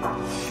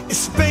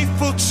is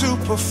faithful to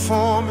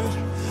perform it.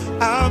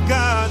 Our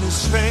God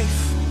is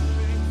faithful.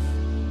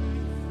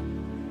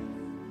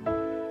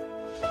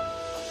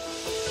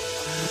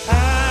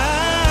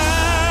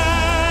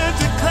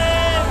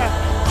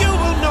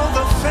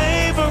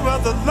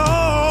 The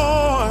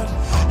Lord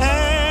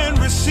and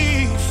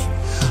receive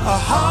a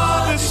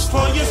harvest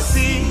for your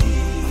seed,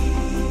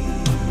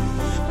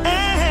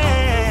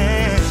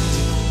 and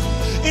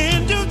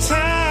in due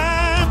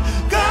time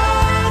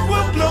God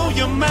will blow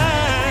your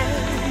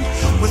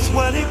mind with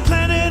what He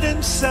planted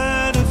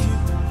inside of you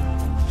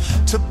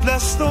to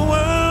bless the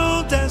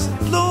world as it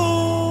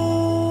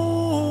blooms.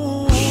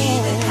 He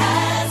that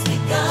has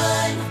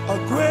begun a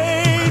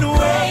great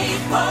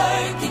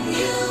work in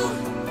you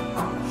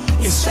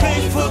is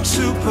faithful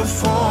to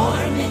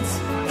perform it.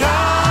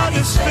 God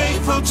is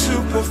faithful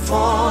to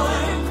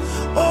perform.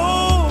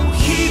 Oh,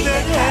 He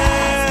that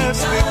has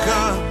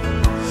begun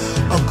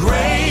a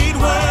great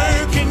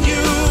work in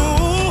you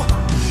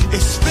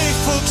is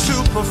faithful to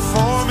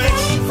perform it.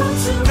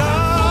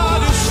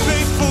 God is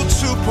faithful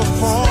to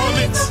perform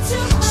it.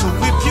 So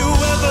if you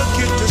ever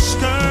get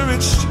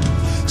discouraged,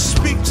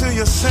 speak to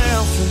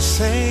yourself and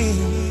say,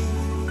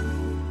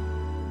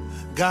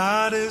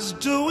 God is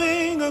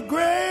doing a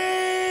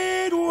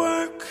great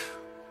work.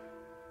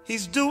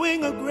 He's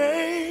doing a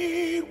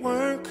great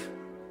work.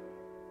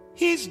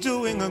 He's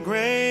doing a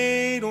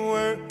great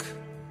work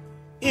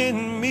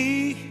in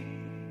me.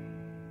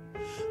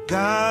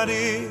 God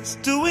is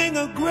doing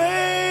a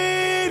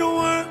great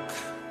work.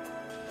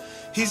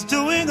 He's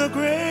doing a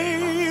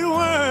great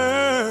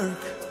work.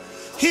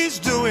 He's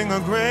doing a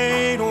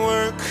great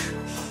work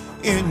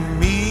in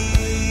me.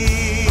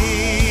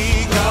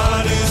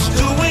 God is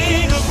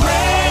doing a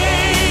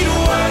great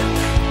work.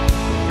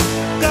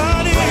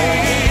 God is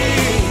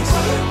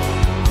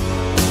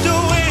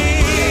doing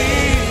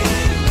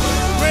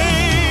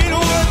great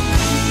work.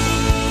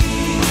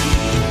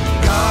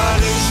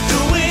 God is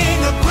doing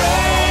a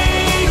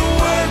great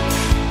work.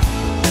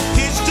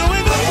 He's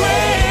doing a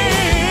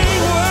great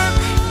work.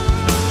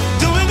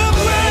 Doing a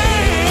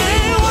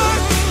great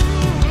work.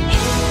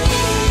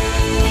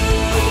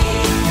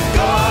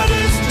 God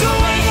is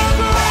doing a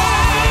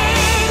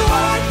great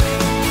work.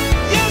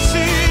 Yes,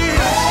 He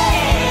is.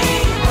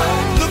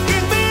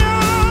 Looking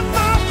beyond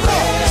my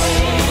past,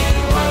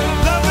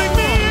 loving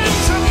me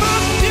into my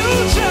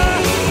future.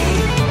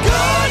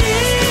 God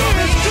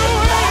is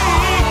doing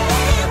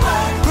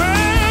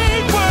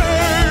great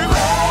work.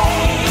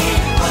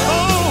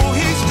 Oh,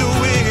 He's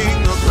doing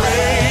a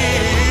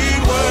great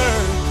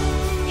work.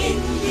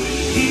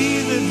 He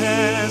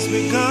that has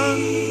begun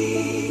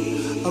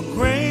a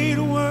great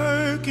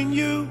work in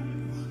you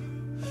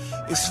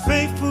is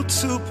faithful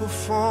to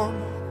perform.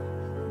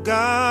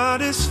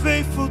 God is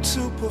faithful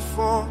to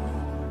perform.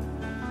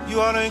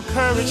 You ought to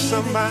encourage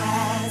somebody.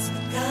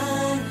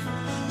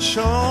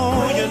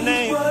 Show your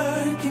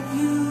neighbor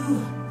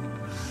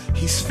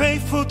He's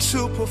faithful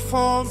to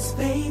perform.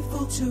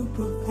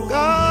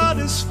 God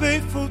is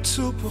faithful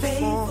to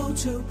perform.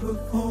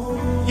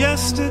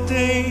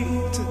 Yesterday,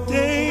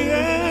 today,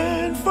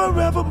 and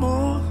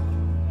forevermore.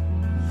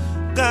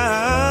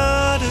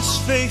 God is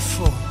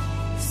faithful.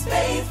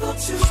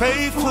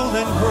 Faithful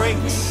and great.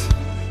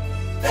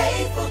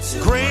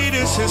 Great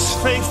is His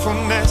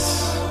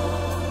faithfulness.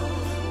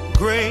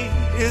 Great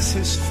is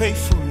His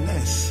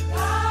faithfulness.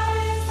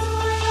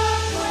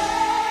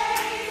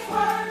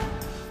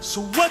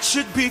 So what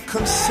should be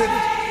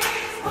considered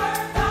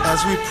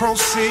as we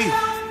proceed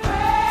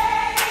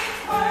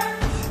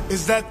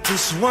is that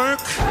this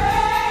work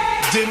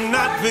did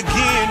not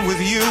begin with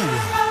you.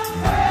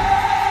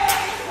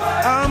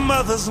 Our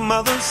mothers'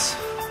 mothers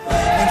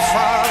and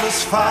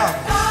fathers'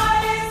 fathers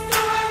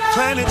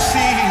planted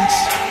seeds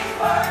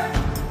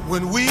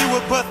when we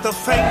were but the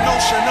faint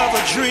notion of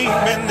a dream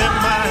in their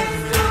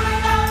mind.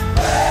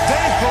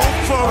 They hope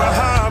for a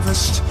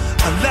harvest,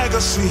 a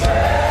legacy,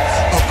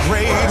 a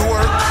great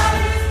work.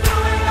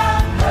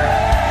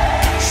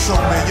 So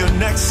may your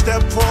next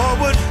step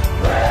forward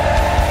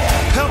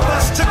help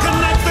us to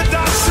connect the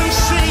dots and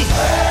see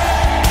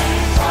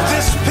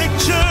this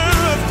picture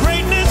of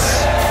greatness.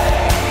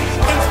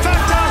 In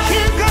fact, I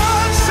hear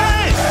God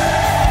say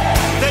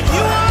that you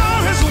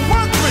are his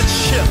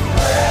workmanship,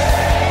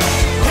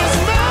 his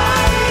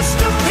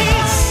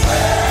masterpiece,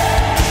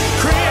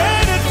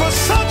 created for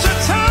such a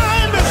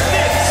time as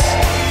this,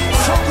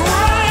 for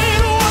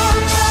great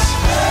works,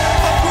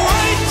 a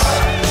great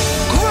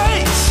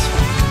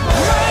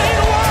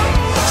work.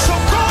 So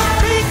go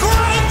be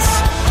great.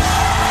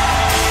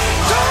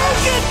 Don't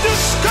get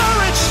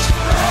discouraged.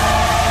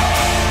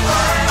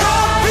 Go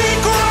be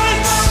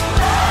great.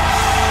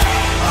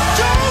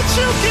 Don't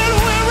you get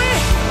weary.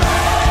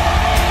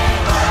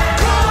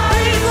 Go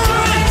be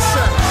great.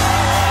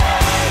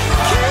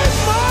 Keep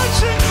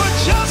marching for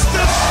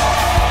justice,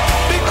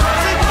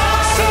 because it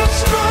makes us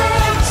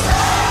great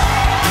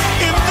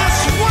in this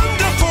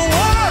wonderful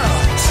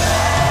world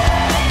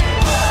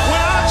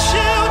where our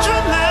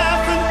children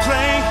laugh and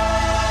play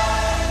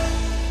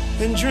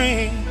and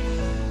dream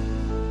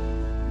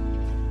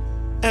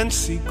and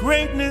see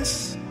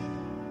greatness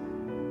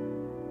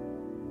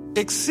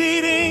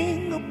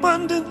exceeding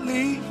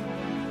abundantly,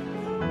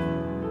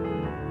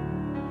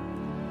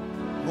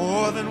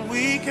 more than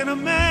we can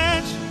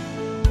imagine.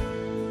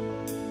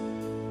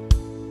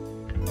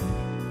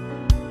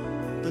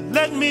 But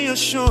let me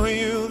assure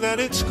you that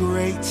it's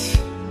great,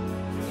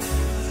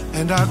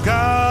 and our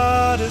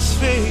God is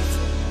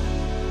faithful.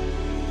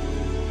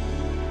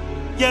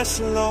 Yes,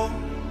 Lord.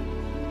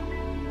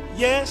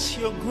 Yes,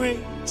 you're great.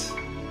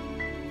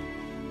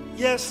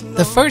 Yes, Lord.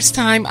 The first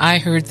time I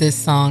heard this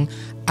song,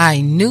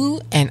 I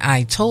knew and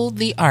I told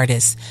the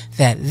artist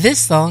that this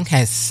song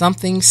has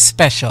something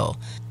special.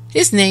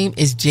 His name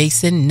is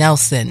Jason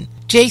Nelson.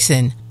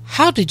 Jason,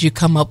 how did you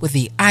come up with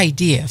the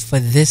idea for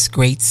this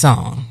great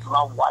song?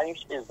 My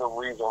wife is the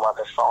reason why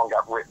the song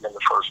got written in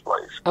the first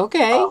place.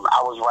 Okay.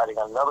 I was writing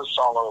another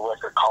song on the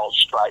record called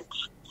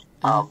Stripes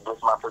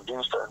with my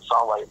producer and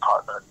songwriting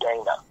partner,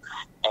 Dana.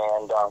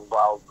 And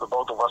while the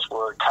both of us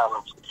were kind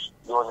of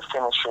doing the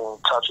finishing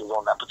touches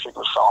on that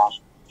particular song,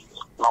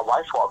 my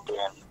wife walked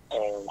in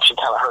and she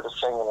kind of heard us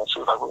singing and she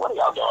was like, well, what are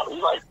y'all doing?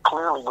 We like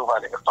clearly we're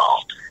writing a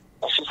song.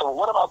 And she said, well,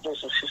 what about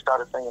this? And she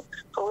started singing,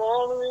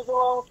 forever is a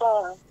long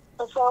time.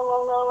 That's how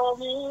long I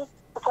love you.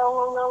 That's how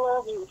long I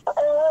love you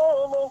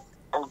forever.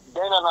 And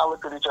Dana and I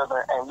looked at each other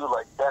and we were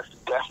like, that's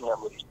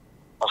definitely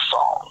a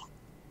song.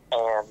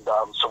 And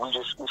so we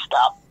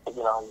stopped, and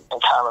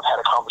kind of had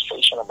a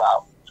conversation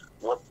about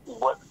what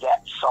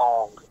that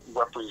song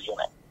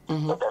represented.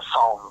 Mm-hmm. What that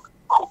song,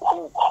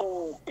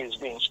 who is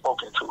being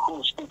spoken to, who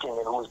is speaking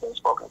and who is being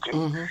spoken to.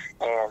 Mm-hmm.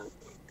 And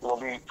when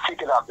we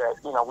figured out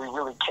that, we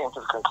really came to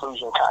the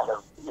conclusion kind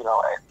of,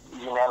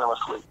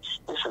 unanimously,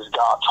 this is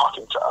God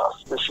talking to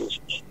us. This is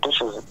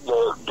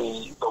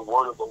the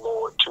word of the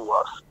Lord to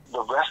us.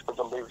 The rest of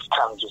the lyrics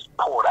kind of just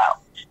poured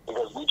out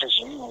because we just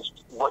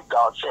used what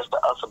God says to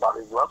us about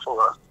his love for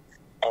us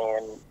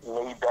and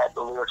made that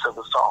the lyrics of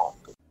the song.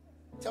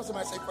 Tell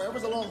somebody, say,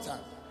 forever's a long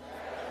time.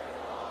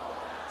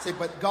 Say,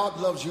 but God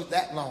loves you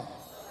that long.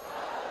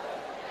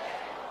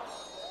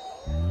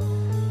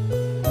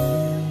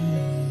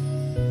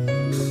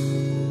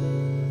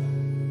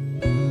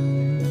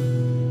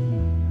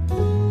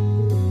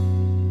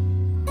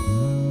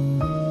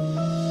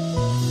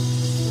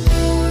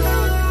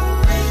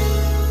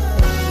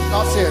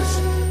 God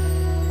says,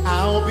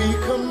 I'll be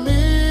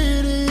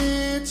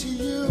committed to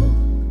you.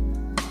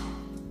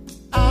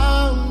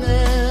 I'll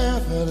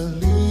never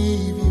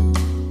leave you.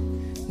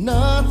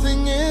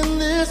 Nothing in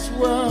this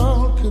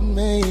world could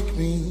make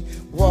me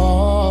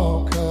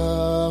walk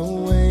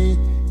away.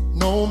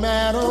 No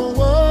matter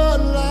what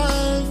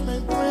life may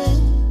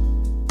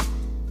bring,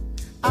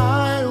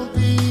 I'll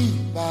be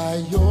by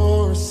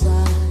your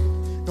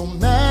side. No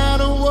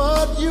matter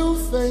what you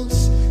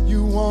face,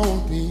 you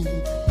won't be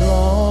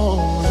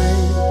lonely.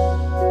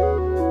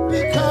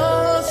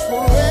 Because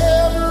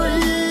forever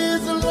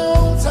is a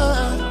long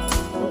time.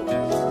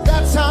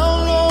 That's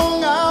how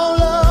long I'll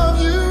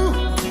love you.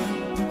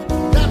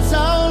 That's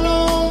how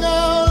long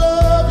I'll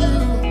love you.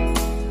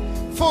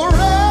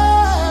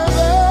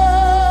 Forever.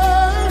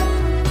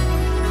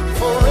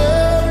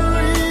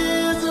 Forever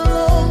is a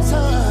long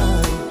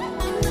time.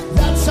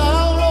 That's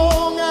how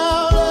long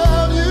I'll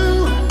love you.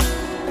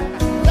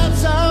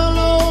 That's how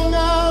long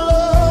I'll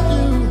love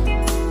you.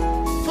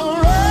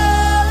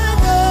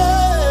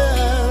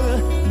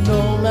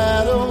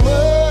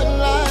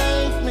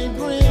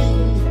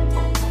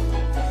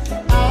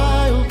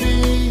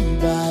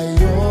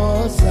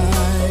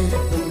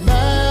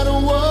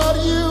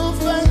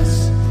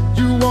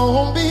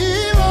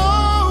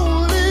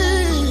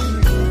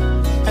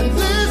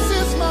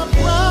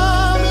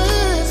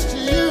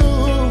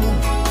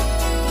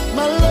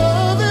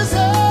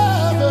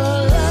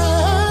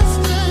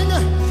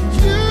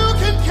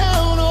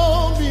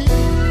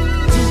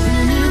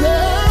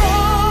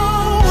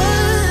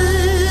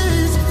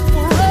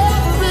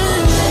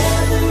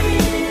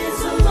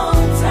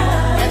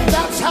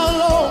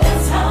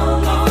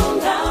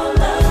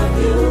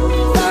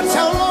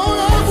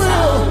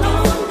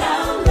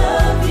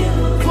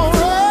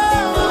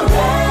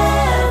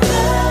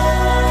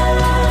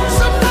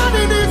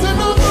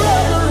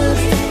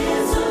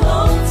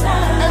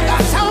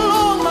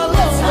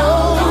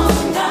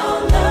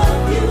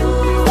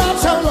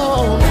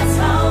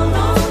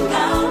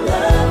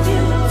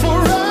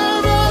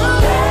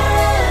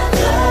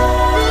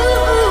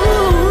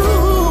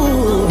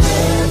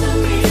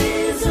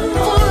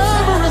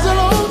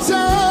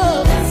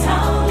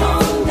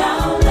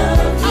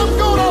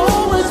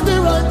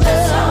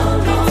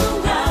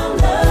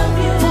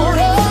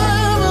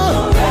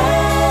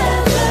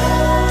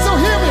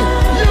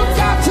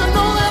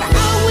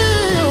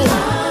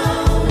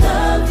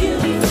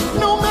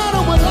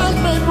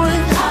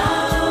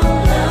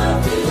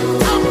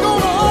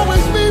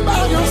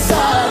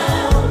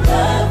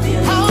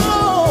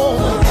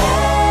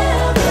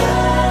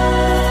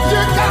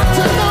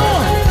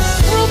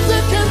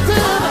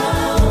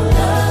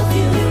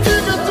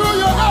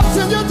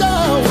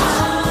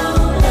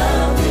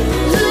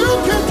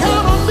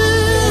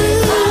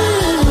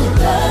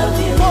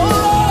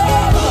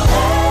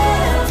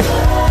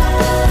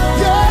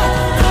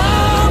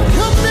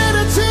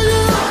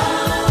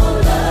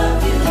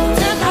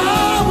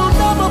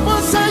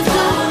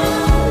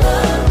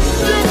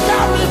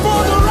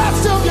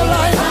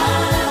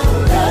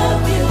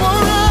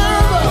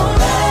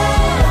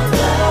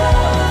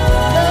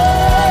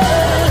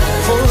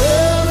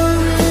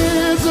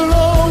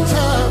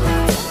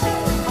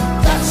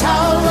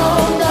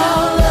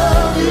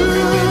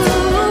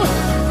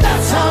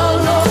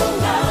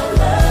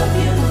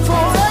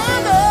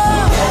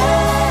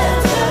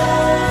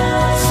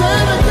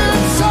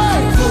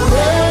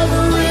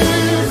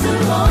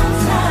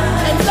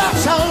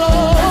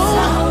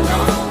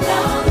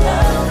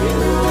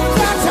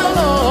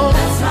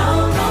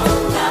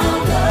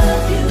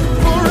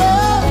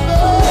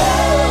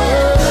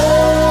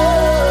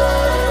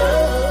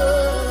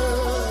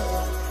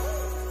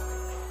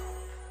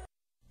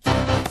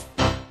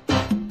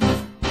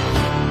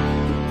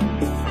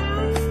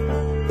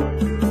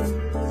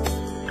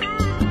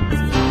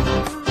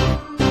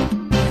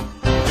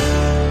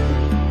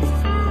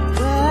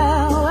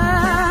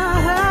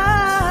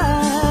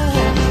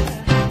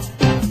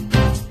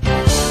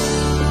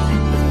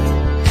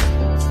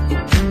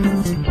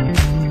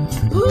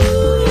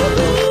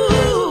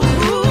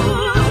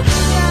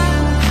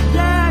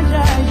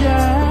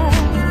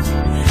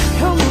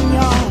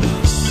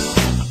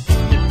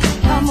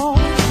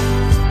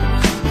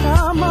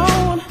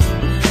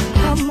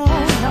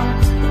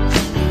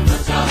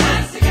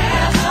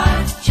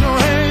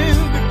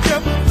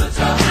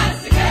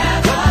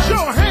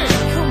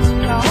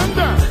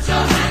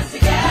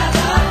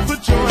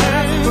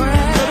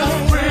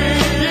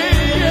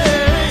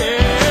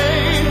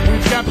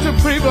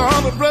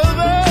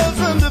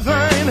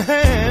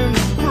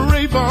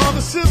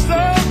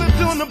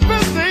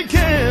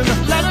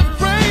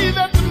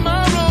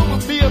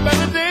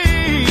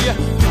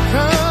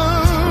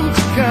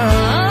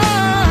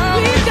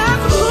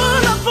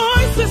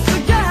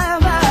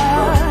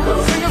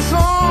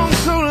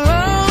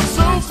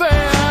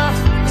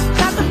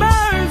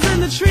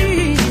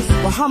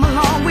 Come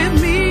along with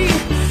me.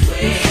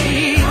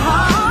 Sweet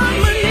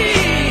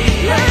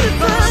harmony. Let it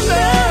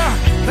thunder,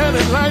 let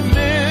it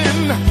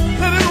lightning,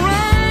 let it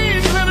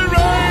rain, let it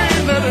rain,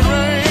 let it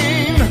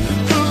rain.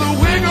 'Cause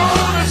we're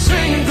gonna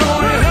sing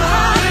glory,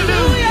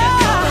 hallelujah.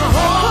 The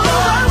whole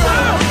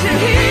world can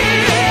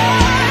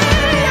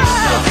hear.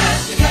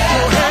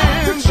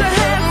 Put your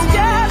hands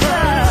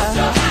together.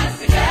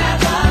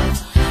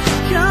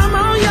 Come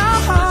on,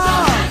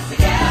 y'all.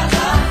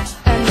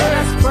 And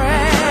let's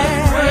pray.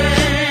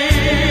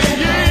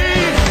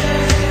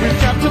 We've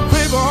got to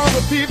pray for all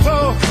the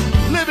people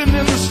living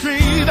in the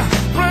street.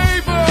 Pray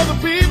for all the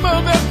people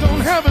that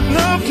don't have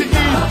enough to eat.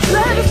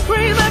 Let us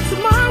pray that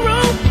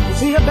tomorrow will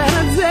be a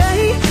better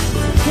day.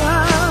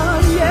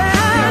 God,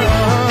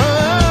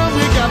 yeah.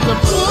 We got to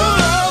put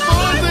our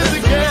voices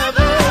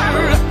together,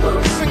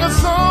 sing a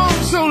song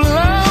so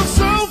loud,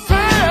 so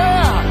fair,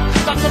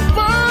 that the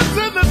birds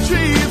and the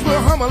trees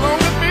will hum along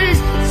with me,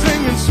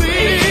 singing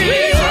sweet.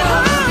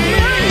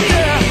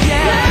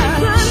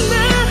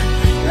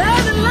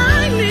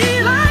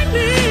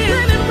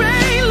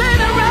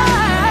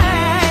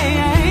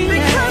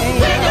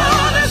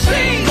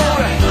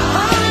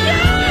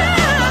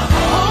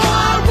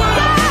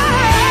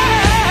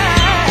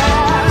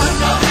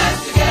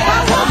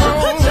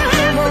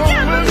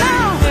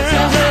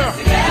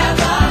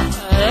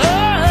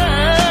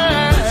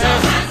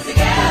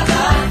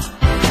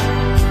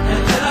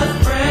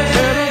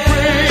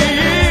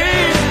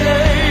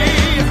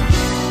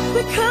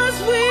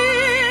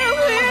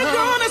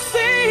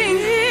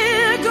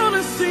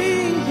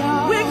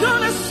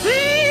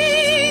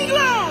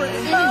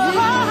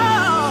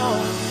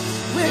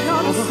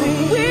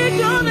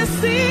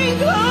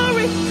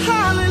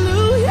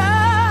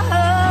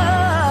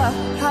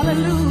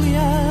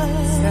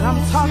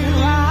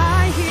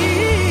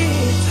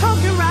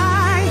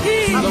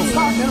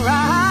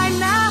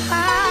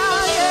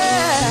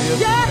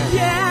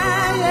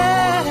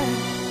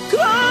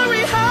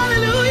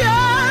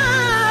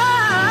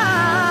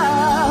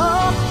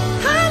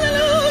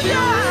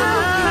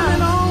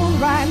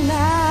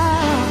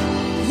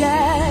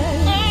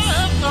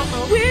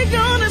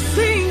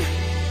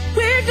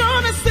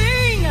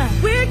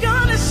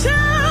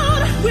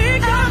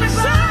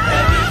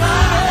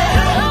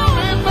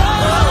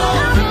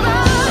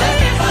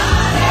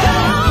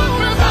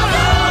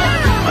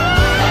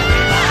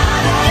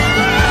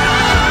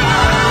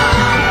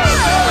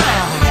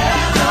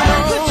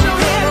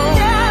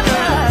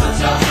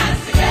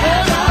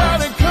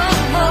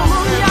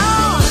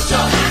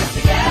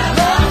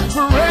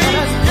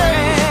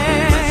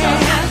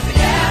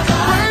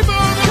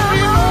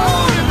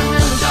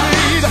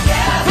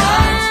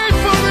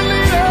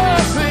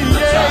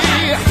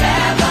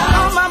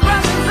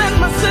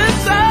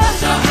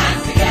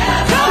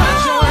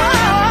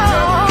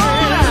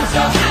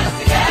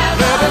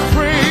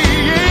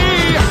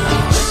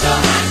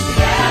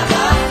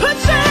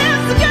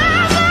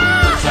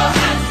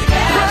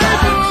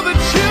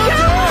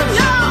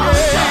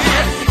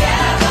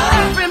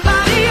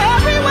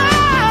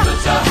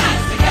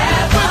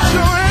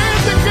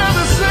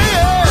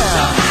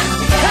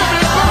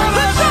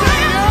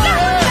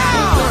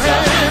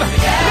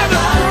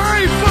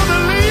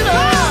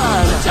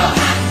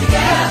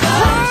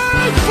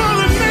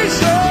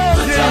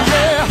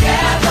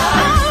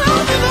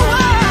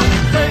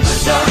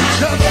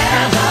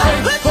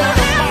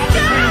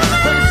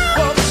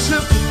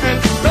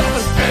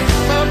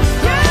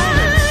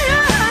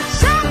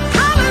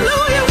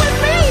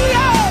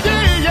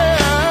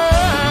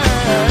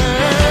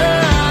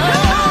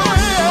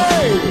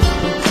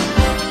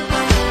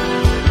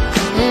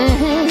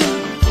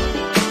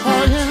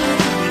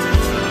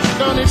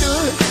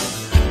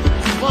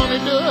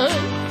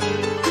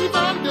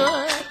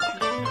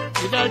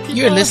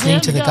 You're listening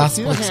to the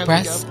Gospel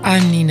Express.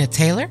 I'm Nina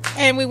Taylor,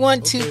 and we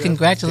want to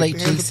congratulate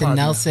Jason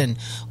Nelson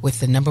with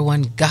the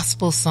 #1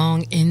 gospel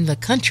song in the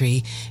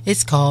country.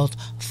 It's called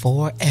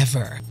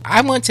Forever.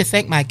 I want to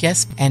thank my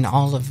guests and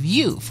all of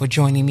you for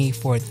joining me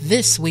for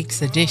this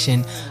week's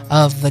edition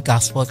of the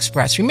Gospel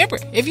Express. Remember,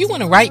 if you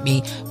want to write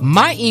me,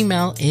 my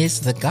email is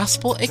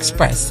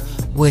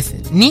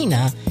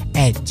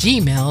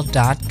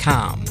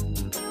thegospelexpresswithnina@gmail.com.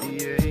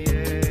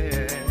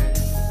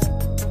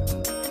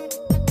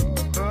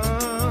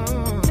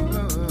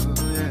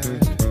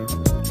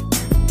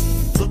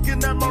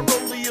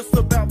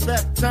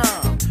 That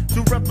time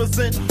to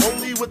represent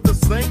holy with the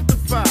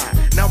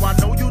sanctified. Now I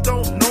know you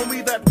don't know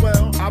me that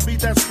well. I'll be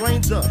that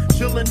stranger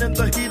chilling in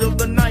the heat of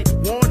the night.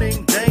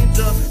 Warning,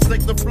 danger.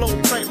 Take the flow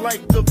tight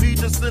like the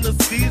Venus in a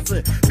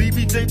season.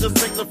 BBJ the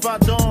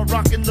sanctified dawn,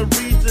 rocking the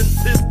region.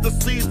 Tis the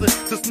season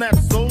to snatch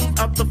souls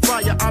out the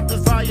fire. I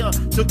desire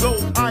to go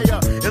higher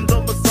in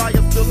the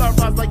Messiah. Still I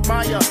rise like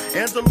Maya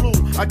Angelou.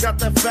 I got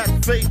that fat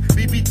faith.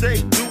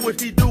 BBJ do what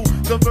he do.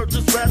 Convert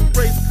this rat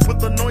race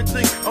with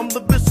anointing. I'm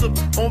the bishop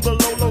on the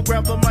low.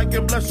 Grab the mic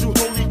and bless you,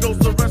 Holy Ghost,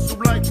 the rest you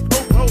like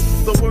ho-ho.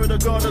 The word of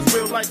God is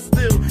real like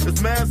steel.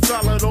 It's man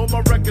solid, all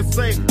my records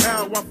say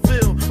how I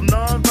feel. I'm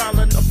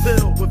non-violent,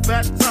 appeal with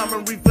that time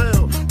and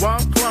reveal. While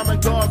I'm climbing,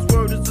 God's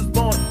word is just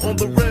born on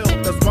the rail.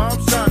 That's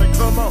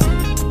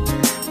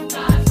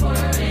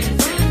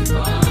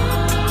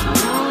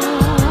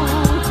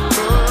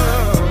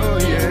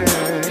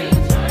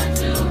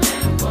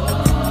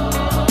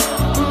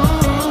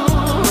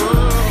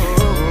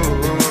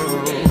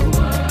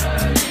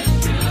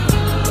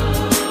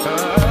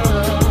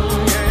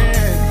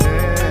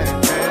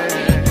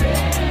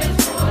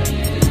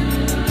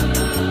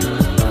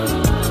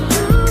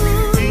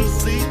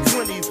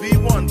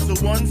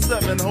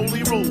 1:7,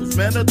 holy rules,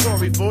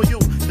 mandatory for you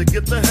to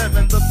get to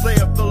heaven. Thus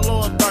saith the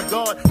Lord thy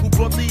God, who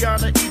brought thee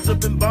out of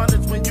Egypt in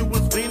bondage when you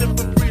was fiending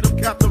for freedom,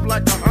 captive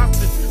like a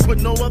hostage. Put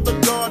no other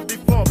God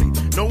before me,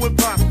 no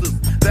imposters.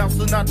 Thou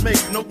shalt not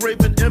make no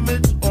graven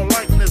image or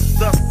likeness.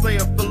 Thus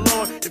saith the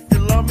Lord, if you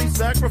love me,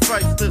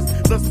 sacrifice this.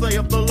 Thus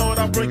saith the Lord,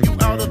 I'll bring you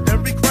out of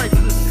every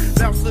crisis.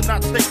 Thou shalt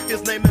not take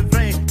his name in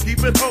vain,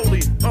 keep it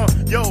holy.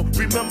 Yo,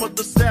 remember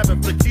the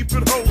Sabbath to keep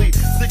it holy.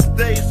 6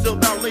 days shalt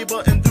thou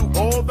labor and do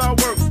all thy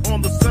works.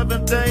 On the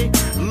 7th day,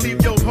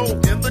 leave your hoe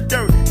in the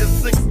dirt. In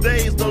 6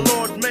 days the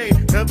Lord made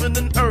heaven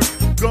and earth.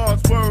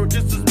 God's word,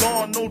 this is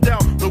born, no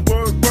doubt the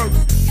word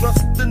works.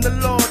 Trust in the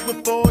Lord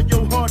with all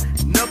your heart.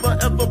 Never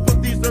ever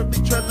put these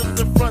earthly treasures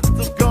in front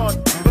of God.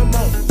 Come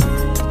on.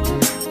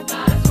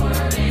 God's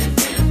word is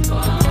his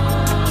word.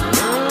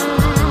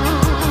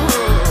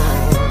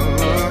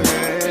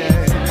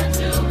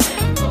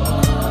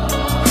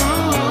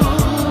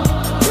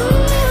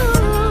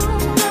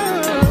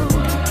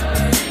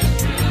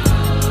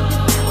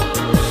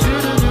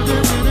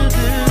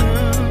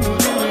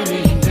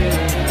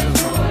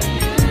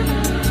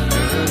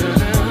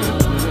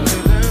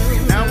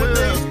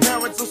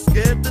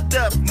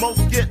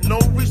 Most get no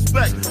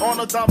respect.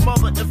 Honor thy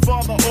mother and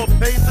father or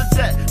pay the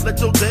debt. Let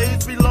your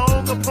days be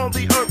long upon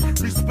the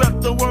earth.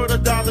 Respect the word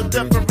of God and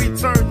death and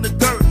return the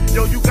dirt.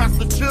 Yo, you got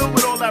to chill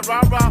with all that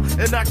rah-rah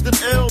and acting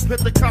ill.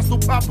 Pentecostal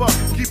papa,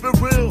 keep it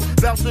real.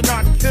 Thou shalt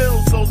not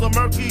kill. Souls are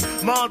murky,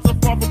 minds are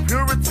far from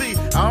purity.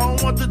 I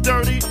don't want the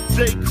dirty.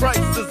 J. Christ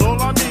is